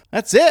the.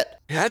 That's it.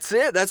 That's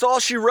it. That's all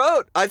she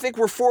wrote. I think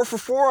we're 4 for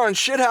 4 on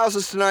shit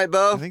houses tonight,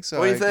 Bo. I think so.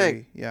 What do you I think?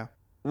 agree. Yeah.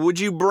 Would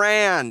you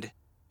brand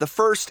the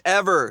first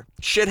ever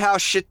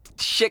shithouse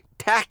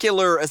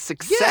shit-tacular a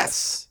success?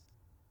 Yes.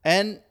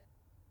 And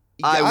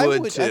I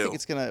would I too. think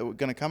it's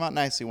gonna come out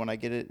nicely when I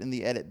get it in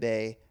the edit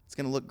bay. It's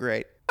gonna look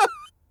great.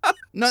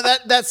 No,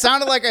 that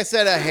sounded like I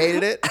said I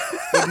hated it,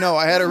 but no,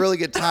 I had a really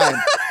good time.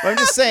 But I'm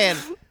just saying,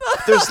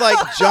 there's like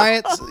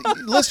giant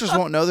listeners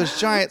won't know. There's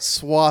giant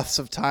swaths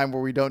of time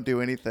where we don't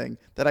do anything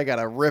that I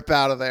gotta rip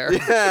out of there.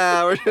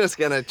 Yeah, we're just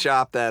gonna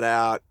chop that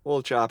out.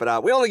 We'll chop it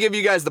out. We only give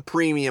you guys the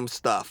premium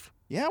stuff.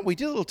 Yeah, we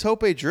did a little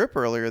Tope drip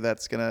earlier.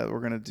 We're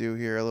gonna do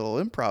here a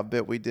little improv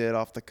bit we did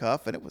off the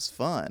cuff, and it was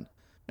fun.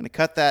 I'm gonna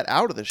cut that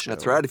out of the show.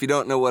 That's right. If you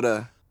don't know what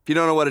a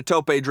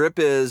Tope drip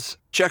is,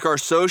 check our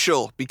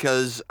social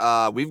because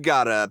we've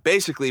got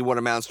basically what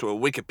amounts to a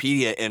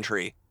Wikipedia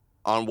entry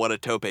on what a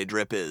Tope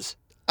drip is.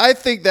 I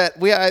think that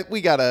we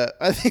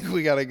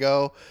gotta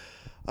go.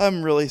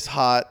 I'm really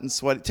hot and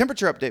sweaty.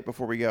 Temperature update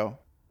before we go.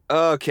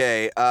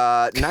 Okay,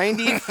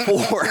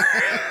 94.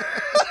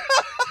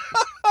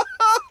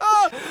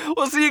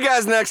 We'll see you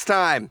guys next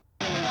time.